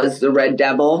it was the Red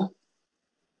Devil.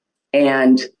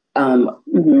 And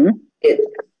it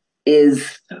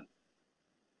lives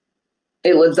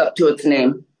up to its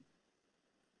name.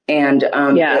 And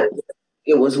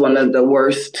it was one of the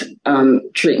worst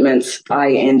treatments.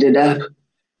 I ended up,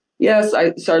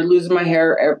 I started losing my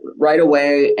hair right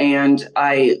away, and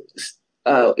it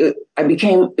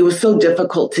was so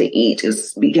difficult to eat. It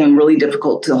became really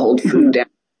difficult to hold food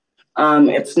down.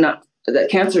 It's not the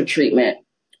cancer treatment.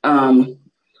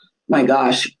 My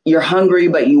gosh, you're hungry,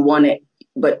 but you want it,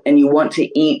 and you want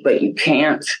to eat, but you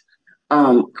can't.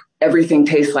 Everything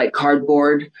tastes like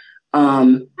cardboard.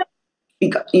 You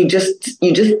just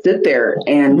sit there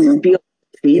and feel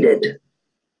defeated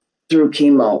through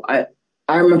chemo.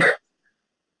 I remember.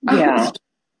 I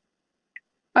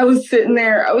was sitting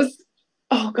there.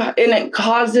 Oh God, and it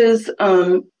causes,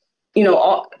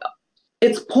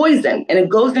 it's poison, and it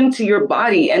goes into your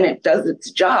body, and it does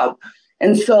its job.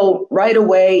 And so right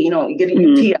away, you get a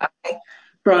UTI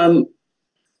from.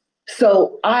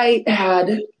 So I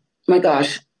had, my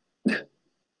gosh.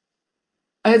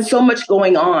 I had so much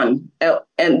going on,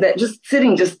 and that just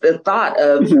the thought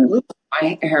of losing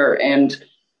my hair, and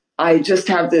I just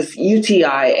have this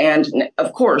UTI, and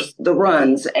of course the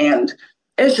runs, and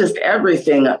it's just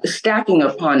everything stacking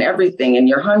upon everything, and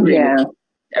you're hungry. Yeah.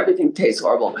 Everything tastes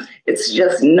horrible. It's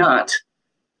just not.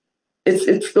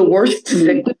 It's the worst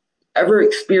sickness I've ever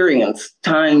experienced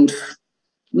times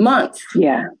months.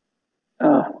 Yeah.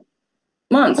 Oh,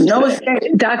 months. No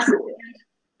escape. Docs.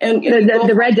 And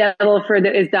the Red Devil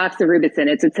is doxorubicin.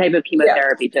 It's a type of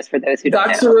chemotherapy, just for those who don't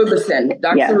know.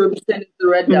 Doxorubicin is the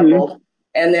Red Devil,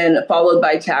 and then followed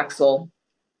by Taxol.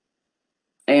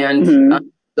 And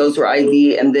those were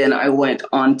IV, and then I went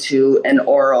on to an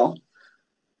oral.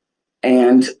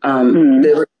 And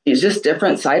there were just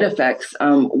different side effects.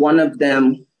 One of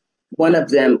them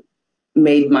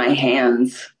made my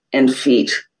hands and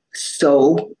feet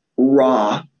so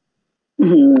raw.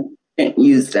 Couldn't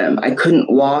use them. I couldn't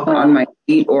walk on my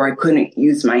feet, or I couldn't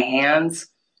use my hands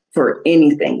for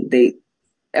anything.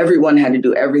 Everyone had to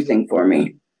do everything for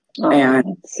me.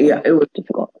 And it was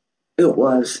difficult. It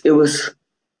was,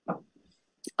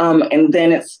 and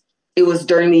then it was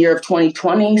during the year of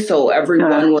 2020. So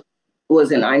everyone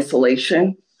was in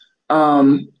isolation.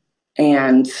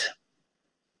 And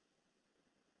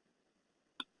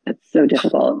that's so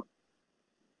difficult.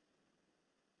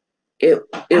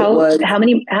 How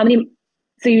many,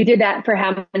 so you did that for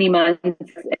how many months,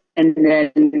 and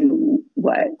then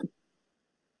what?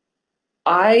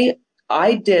 I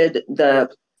did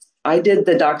the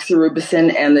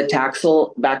doxorubicin and the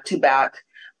Taxol back to back,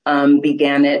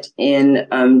 began it in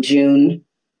June,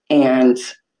 and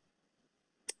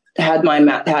had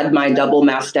my double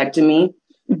mastectomy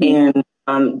in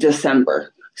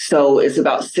December. So it's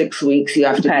about 6 weeks you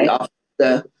have to be off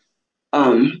the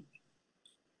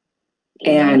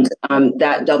and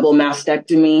that double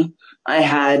mastectomy, I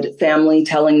had family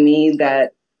telling me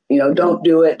that, don't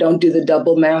do it. Don't do the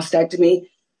double mastectomy.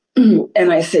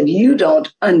 And I said, you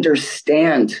don't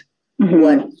understand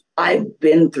what I've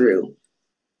been through.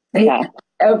 Yeah.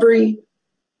 Every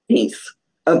piece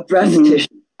of breast tissue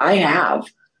I have,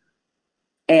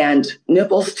 and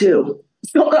nipples too.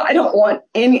 So I don't want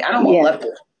left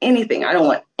anything. I don't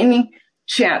want any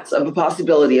chance of a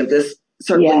possibility of this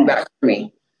circling back to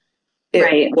me.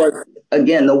 It was,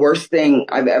 again, the worst thing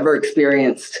I've ever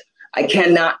experienced. I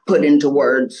cannot put into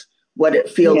words what it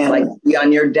feels like to be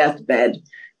on your deathbed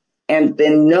and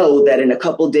then know that in a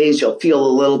couple of days you'll feel a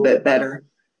little bit better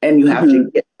and you have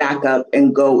to get back up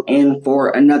and go in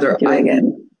for another.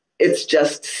 It's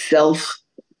just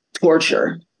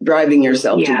self-torture, driving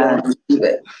yourself to go and do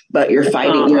it. But you're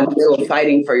fighting, you're in the middle of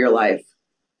fighting for your life.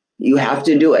 You have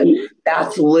to do it.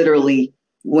 That's literally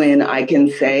when I can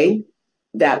say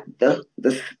that the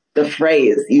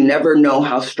phrase, you never know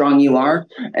how strong you are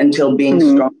until being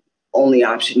strong is the only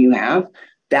option you have.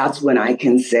 That's when I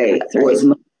can say it was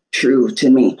true to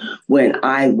me when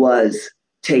I was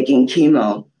taking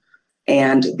chemo.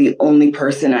 And the only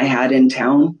person I had in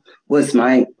town was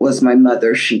my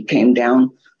mother. She came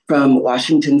down from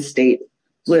Washington State.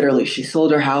 Literally, she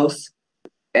sold her house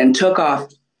and took off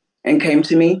and came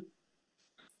to me.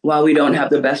 While we don't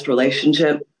have the best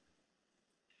relationship,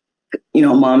 you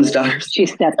know, mom's daughters. She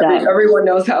stepped up. Everyone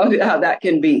knows how that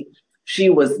can be. She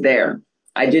was there.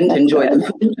 I didn't enjoy the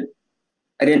food.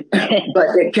 I didn't,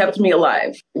 but it kept me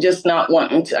alive. Just not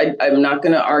wanting to. I'm not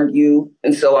going to argue,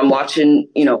 and so I'm watching,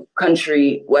 you know,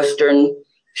 country western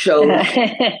shows. Just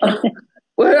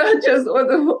with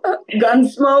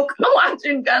Gunsmoke. I'm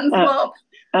watching Gunsmoke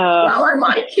while I'm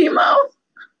on chemo.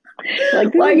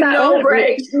 Like no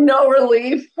breaks, no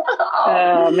relief.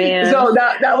 Oh man! So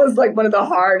that was like one of the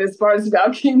hardest parts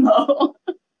about chemo.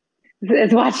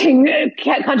 It's watching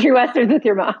country westerns with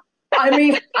your mom.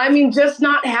 I mean, just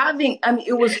not having. I mean,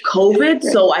 it was COVID,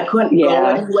 so I couldn't go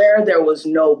anywhere. There was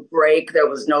no break. There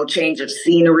was no change of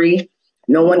scenery.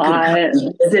 No one could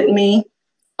come visit me.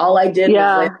 All I did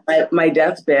was lay on my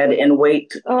deathbed and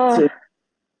wait to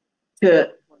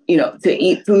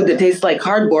eat food that tastes like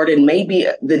cardboard. And maybe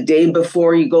the day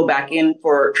before you go back in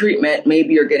for treatment,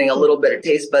 maybe you're getting a little bit of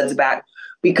taste buds back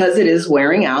because it is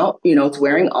wearing out, you know, it's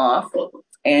wearing off,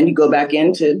 and you go back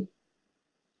into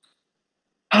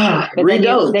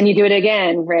redose. Then you do it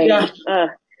again, right?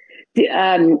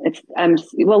 Yeah.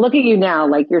 Well, look at you now.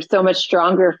 Like, you're so much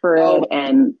stronger for it.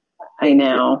 And I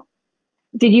know.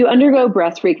 Did you undergo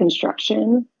breast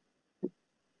reconstruction?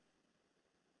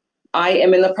 I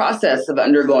am in the process of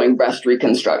undergoing breast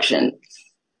reconstruction.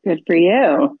 Good for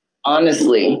you.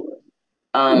 Honestly.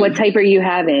 What type are you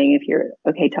having, if you're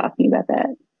okay talking about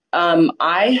that?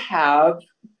 I have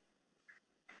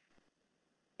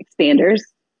expanders.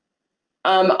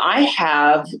 I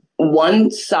have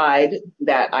one side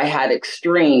that I had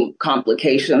extreme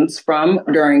complications from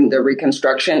during the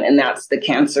reconstruction, and that's the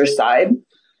cancer side.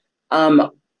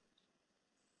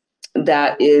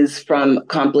 That is from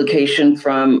complication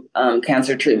from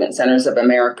Cancer Treatment Centers of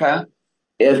America.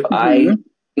 If I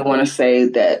want to say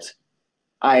that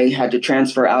I had to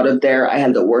transfer out of there, I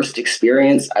had the worst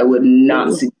experience. I would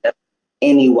not suggest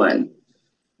anyone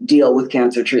deal with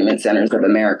Cancer Treatment Centers of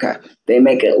America. They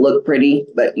make it look pretty,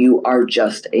 but you are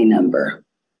just a number.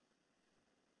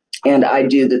 And I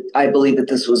believe that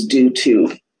this was due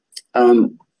to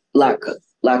lack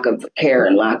of care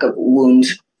and lack of wound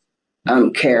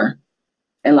care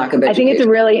and lack of education.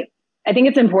 I think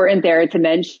it's important there to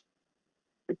mention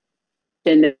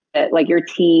that, like, your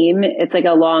team, it's like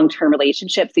a long-term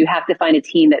relationship. So you have to find a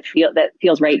team that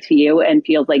feels right to you and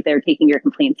feels like they're taking your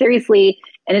complaint seriously.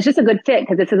 And it's just a good fit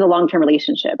because this is a long-term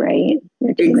relationship, right?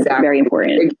 Your team is very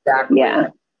important. Exactly. Yeah.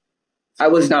 I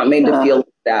was not made to feel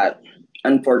that,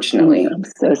 unfortunately. I'm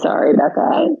so sorry about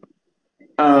that.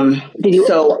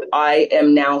 So I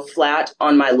am now flat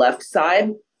on my left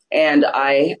side, and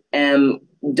I am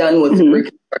done with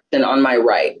reconstruction on my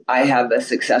right. I have a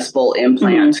successful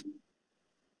implant.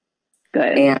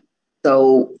 Good. And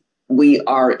so we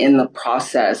are in the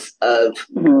process of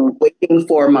waiting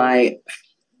for my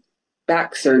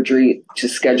back surgery to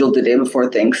schedule the day before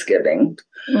Thanksgiving.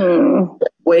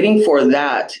 Waiting for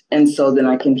that. And so then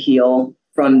I can heal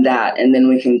from that, and then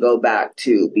we can go back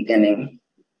to beginning.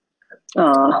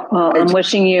 Oh, well, I'm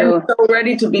wishing you. I'm so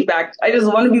ready to be back. I just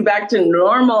want to be back to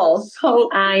normal. So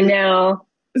I know.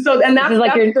 So, and that's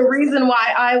the reason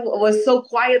why I was so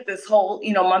quiet this whole,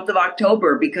 month of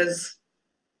October, because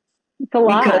it's a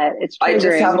lot. It's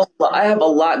triggering. I have a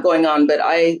lot going on, but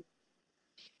I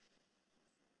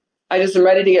just am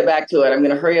ready to get back to it. I'm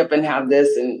going to hurry up and have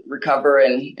this and recover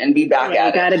and be back at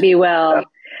it. You got to be well.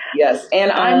 Yes.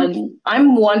 And I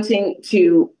am going to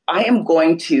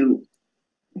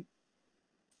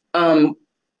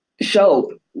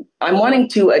I'm wanting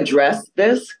to address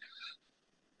this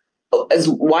as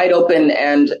wide open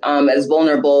and as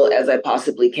vulnerable as I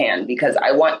possibly can, because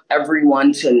I want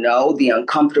everyone to know the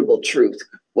uncomfortable truth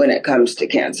when it comes to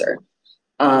cancer.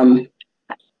 Again,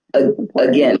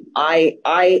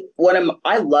 I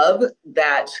love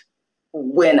that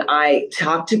when I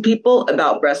talk to people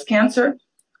about breast cancer,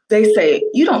 they say,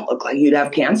 "You don't look like you'd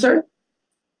have cancer."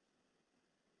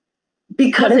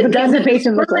 Because it doesn't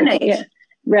discriminate. Yeah.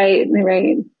 Right.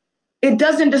 It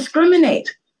doesn't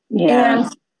discriminate. Yeah.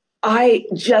 And I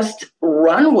just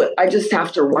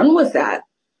have to run with that.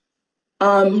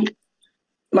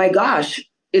 My gosh,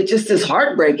 it just is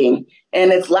heartbreaking,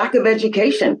 and it's lack of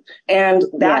education. And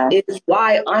that is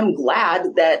why I'm glad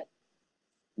that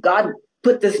God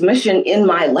put this mission in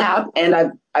my lap, and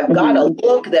I've got a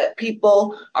look that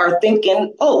people are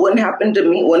thinking, "Oh, what happened to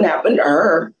me? What happened to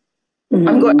her?"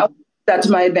 That's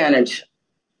my advantage.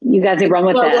 You guys run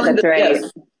with that. That's right.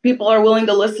 Yes, people are willing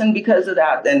to listen because of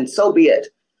that, then so be it.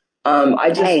 I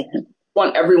just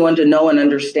want everyone to know and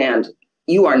understand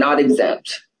you are not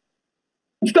exempt.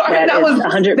 Sorry, that was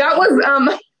aggressive.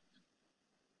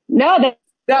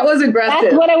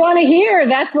 That's what I want to hear.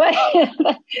 That's what.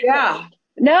 Yeah.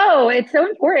 No, it's so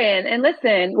important. And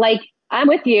listen, like, I'm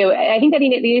with you. I think that you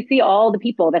need to see all the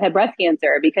people that have breast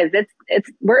cancer, because it's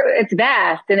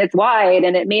vast and it's wide,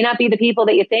 and it may not be the people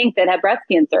that you think that have breast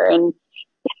cancer.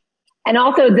 And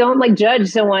also, don't like judge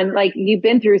someone, like, you've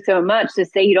been through so much, to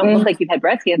say you don't look like you've had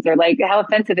breast cancer. Like, how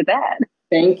offensive is that?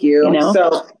 Thank you.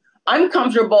 So I'm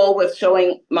comfortable with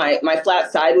showing my flat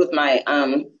side with my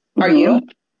Are you?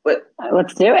 But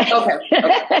let's do it. Okay.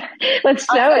 Let's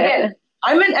show it.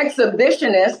 I'm an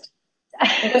exhibitionist.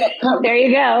 There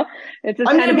you go. It's a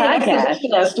kind of podcast.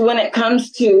 Exhibitionist when it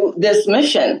comes to this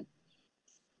mission.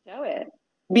 Show it.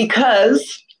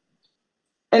 Because,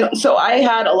 and so I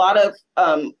had a lot of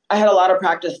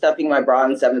practice stuffing my bra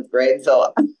in 7th grade.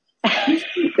 So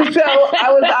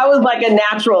I was like a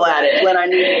natural at it when I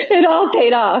needed it. It all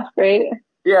paid off, right?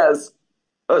 Yes.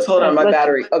 Let's hold on, my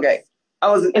battery. Okay.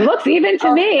 It looks even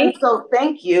to me. So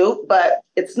thank you, but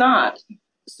it's not.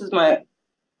 This is my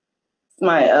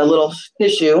little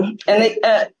tissue. And they,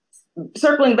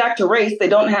 circling back to race, they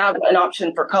don't have an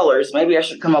option for colors. Maybe I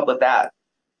should come up with that.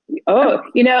 Oh,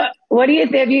 what do you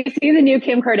think? Have you seen the new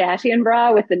Kim Kardashian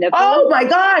bra with the nipples? Oh my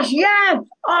gosh, yes.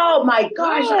 Oh my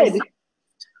gosh.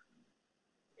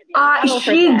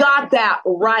 She got that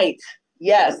right.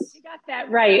 Yes. She got that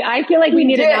right. I feel like we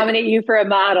need to nominate you for a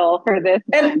model for this.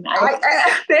 And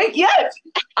I think, yes.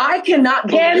 I cannot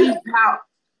believe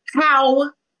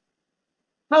how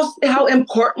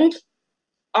important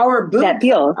our boobs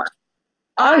feels.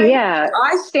 are.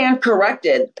 I stand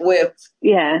corrected with,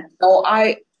 if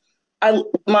I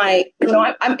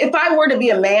were to be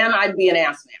a man, I'd be an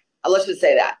ass man. Let's just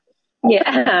say that.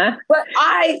 Yeah. But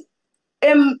I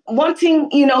am wanting,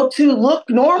 to look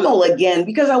normal again,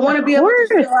 because I want to be able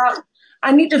to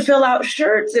I need to fill out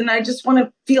shirts, and I just want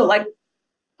to feel like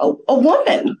a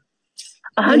woman.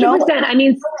 100%. I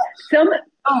mean, so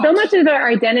much of our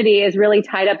identity is really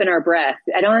tied up in our breasts.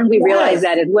 I don't think we realize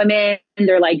that as women.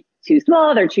 They're like too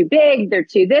small, they're too big, they're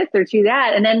too this, they're too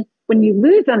that. And then when you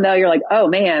lose them, though, you're like, oh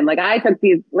man, like, I took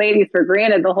these ladies for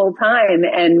granted the whole time.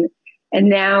 And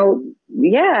now,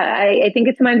 I think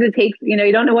sometimes it takes,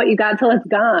 you don't know what you got till it's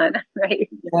gone. Right.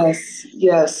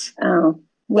 Yes. Oh,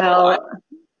 well,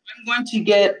 I'm going to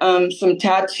get some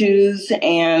tattoos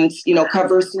and,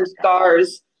 cover some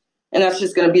scars. And that's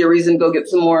just going to be a reason to go get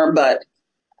some more. But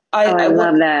I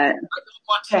love that. I don't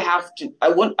want to have to.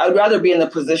 I'd rather be in the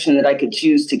position that I could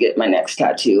choose to get my next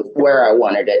tattoo where I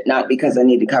wanted it, not because I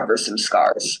need to cover some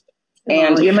scars.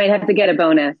 And you might have to get a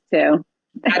bonus too.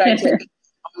 Had I taken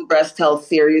breast health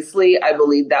seriously, I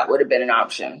believe that would have been an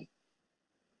option.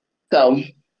 So,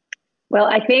 well,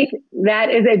 I think that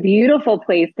is a beautiful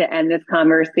place to end this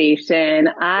conversation.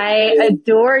 I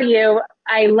adore you.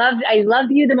 I loved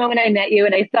you the moment I met you,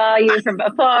 and I saw you from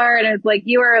afar, and it's like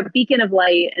you are a beacon of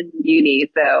light and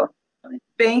beauty. So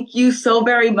thank you so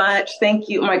very much. Thank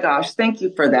you. Oh my gosh. Thank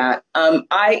you for that.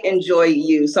 I enjoy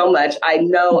you so much. I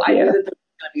knew that this was going to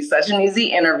be such an easy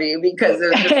interview, because it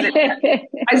was just,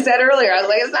 I said earlier, I was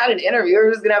like, it's not an interview.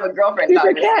 We're just going to have a girlfriend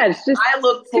conversation. I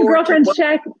look forward to girlfriends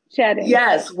chatting.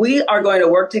 Yes, we are going to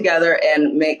work together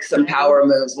and make some power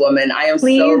moves, woman. I am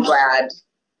so glad.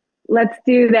 Let's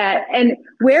do that. And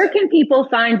where can people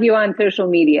find you on social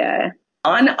media?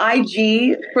 On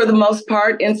IG, for the most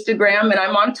part, Instagram, and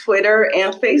I'm on Twitter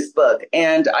and Facebook.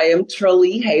 And I am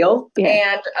Tralee Hale.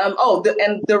 Yeah. And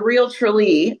the real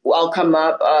Tralee will come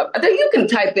up. You can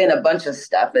type in a bunch of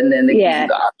stuff, and then they give you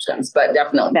the options. But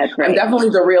definitely, that's right. I'm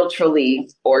definitely the real Tralee,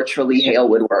 or Tralee Hale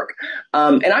would work.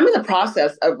 And I'm in the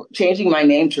process of changing my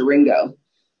name to Ringo.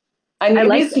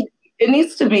 It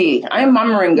needs to be. I am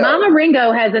Mama Ringo. Mama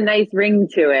Ringo has a nice ring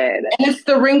to it. And it's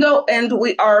the Ringo, and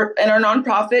our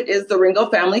nonprofit is the Ringo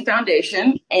Family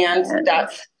Foundation. And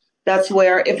that's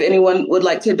where, if anyone would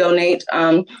like to donate,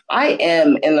 I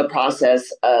am in the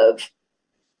process of,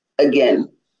 again,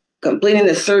 completing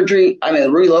the surgery. I'm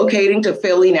relocating to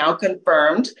Philly now,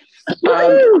 confirmed.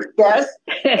 Yes.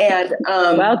 And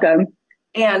welcome.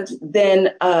 And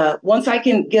then once I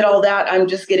can get all that, I'm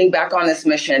just getting back on this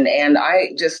mission, and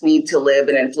I just need to live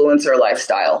an influencer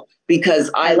lifestyle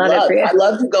because I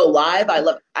love to go live.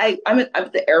 I'm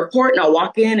at the airport, and I'll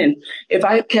walk in, and if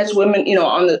I catch women,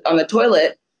 on the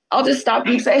toilet, I'll just stop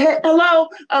and say, "Hey, hello,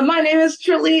 my name is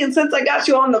Tralee, and since I got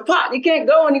you on the pot, you can't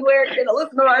go anywhere. You're gonna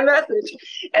listen to my message."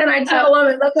 And I tell them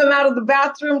and let them out of the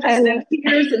bathroom just in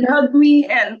tears and hug me,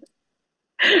 and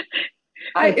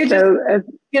it's just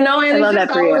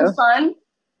always fun.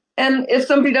 And if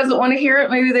somebody doesn't want to hear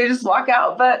it, maybe they just walk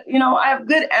out. But, I have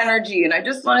good energy, and I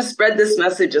just want to spread this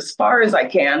message as far as I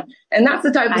can. And that's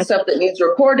the type of stuff that needs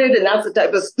recorded. And that's the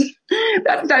type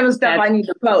of stuff I need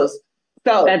to post.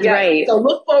 So that's right. So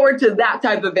look forward to that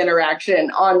type of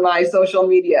interaction on my social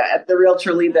media at The Real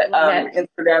Tralee. That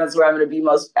Instagram is where I'm going to be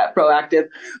most proactive,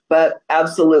 but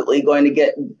absolutely going to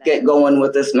get going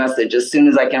with this message as soon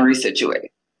as I can resituate.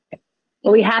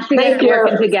 Well, we have to get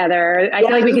working together. I feel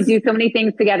like we could do so many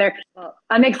things together.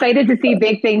 I'm excited to see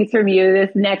big things from you this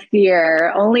next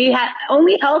year. Only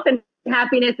health and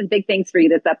happiness and big things for you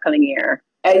this upcoming year.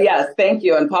 Yes, thank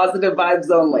you. And positive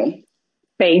vibes only.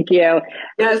 Thank you.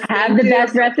 Yes, have the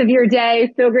best rest of your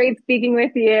day. So great speaking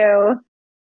with you.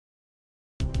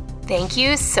 Thank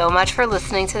you so much for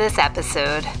listening to this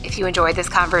episode. If you enjoyed this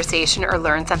conversation or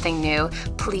learned something new,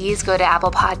 please go to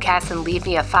Apple Podcasts and leave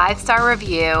me a 5-star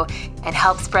review and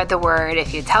help spread the word.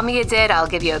 If you tell me you did, I'll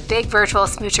give you a big virtual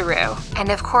smoocheroo.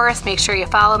 And of course, make sure you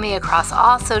follow me across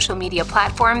all social media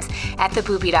platforms at The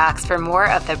Boobie Docs for more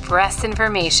of the breast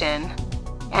information.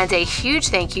 And a huge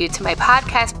thank you to my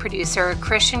podcast producer,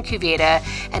 Christian Cuveta,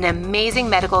 an amazing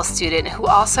medical student who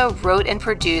also wrote and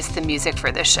produced the music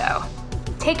for the show.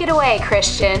 Take it away,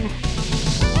 Christian.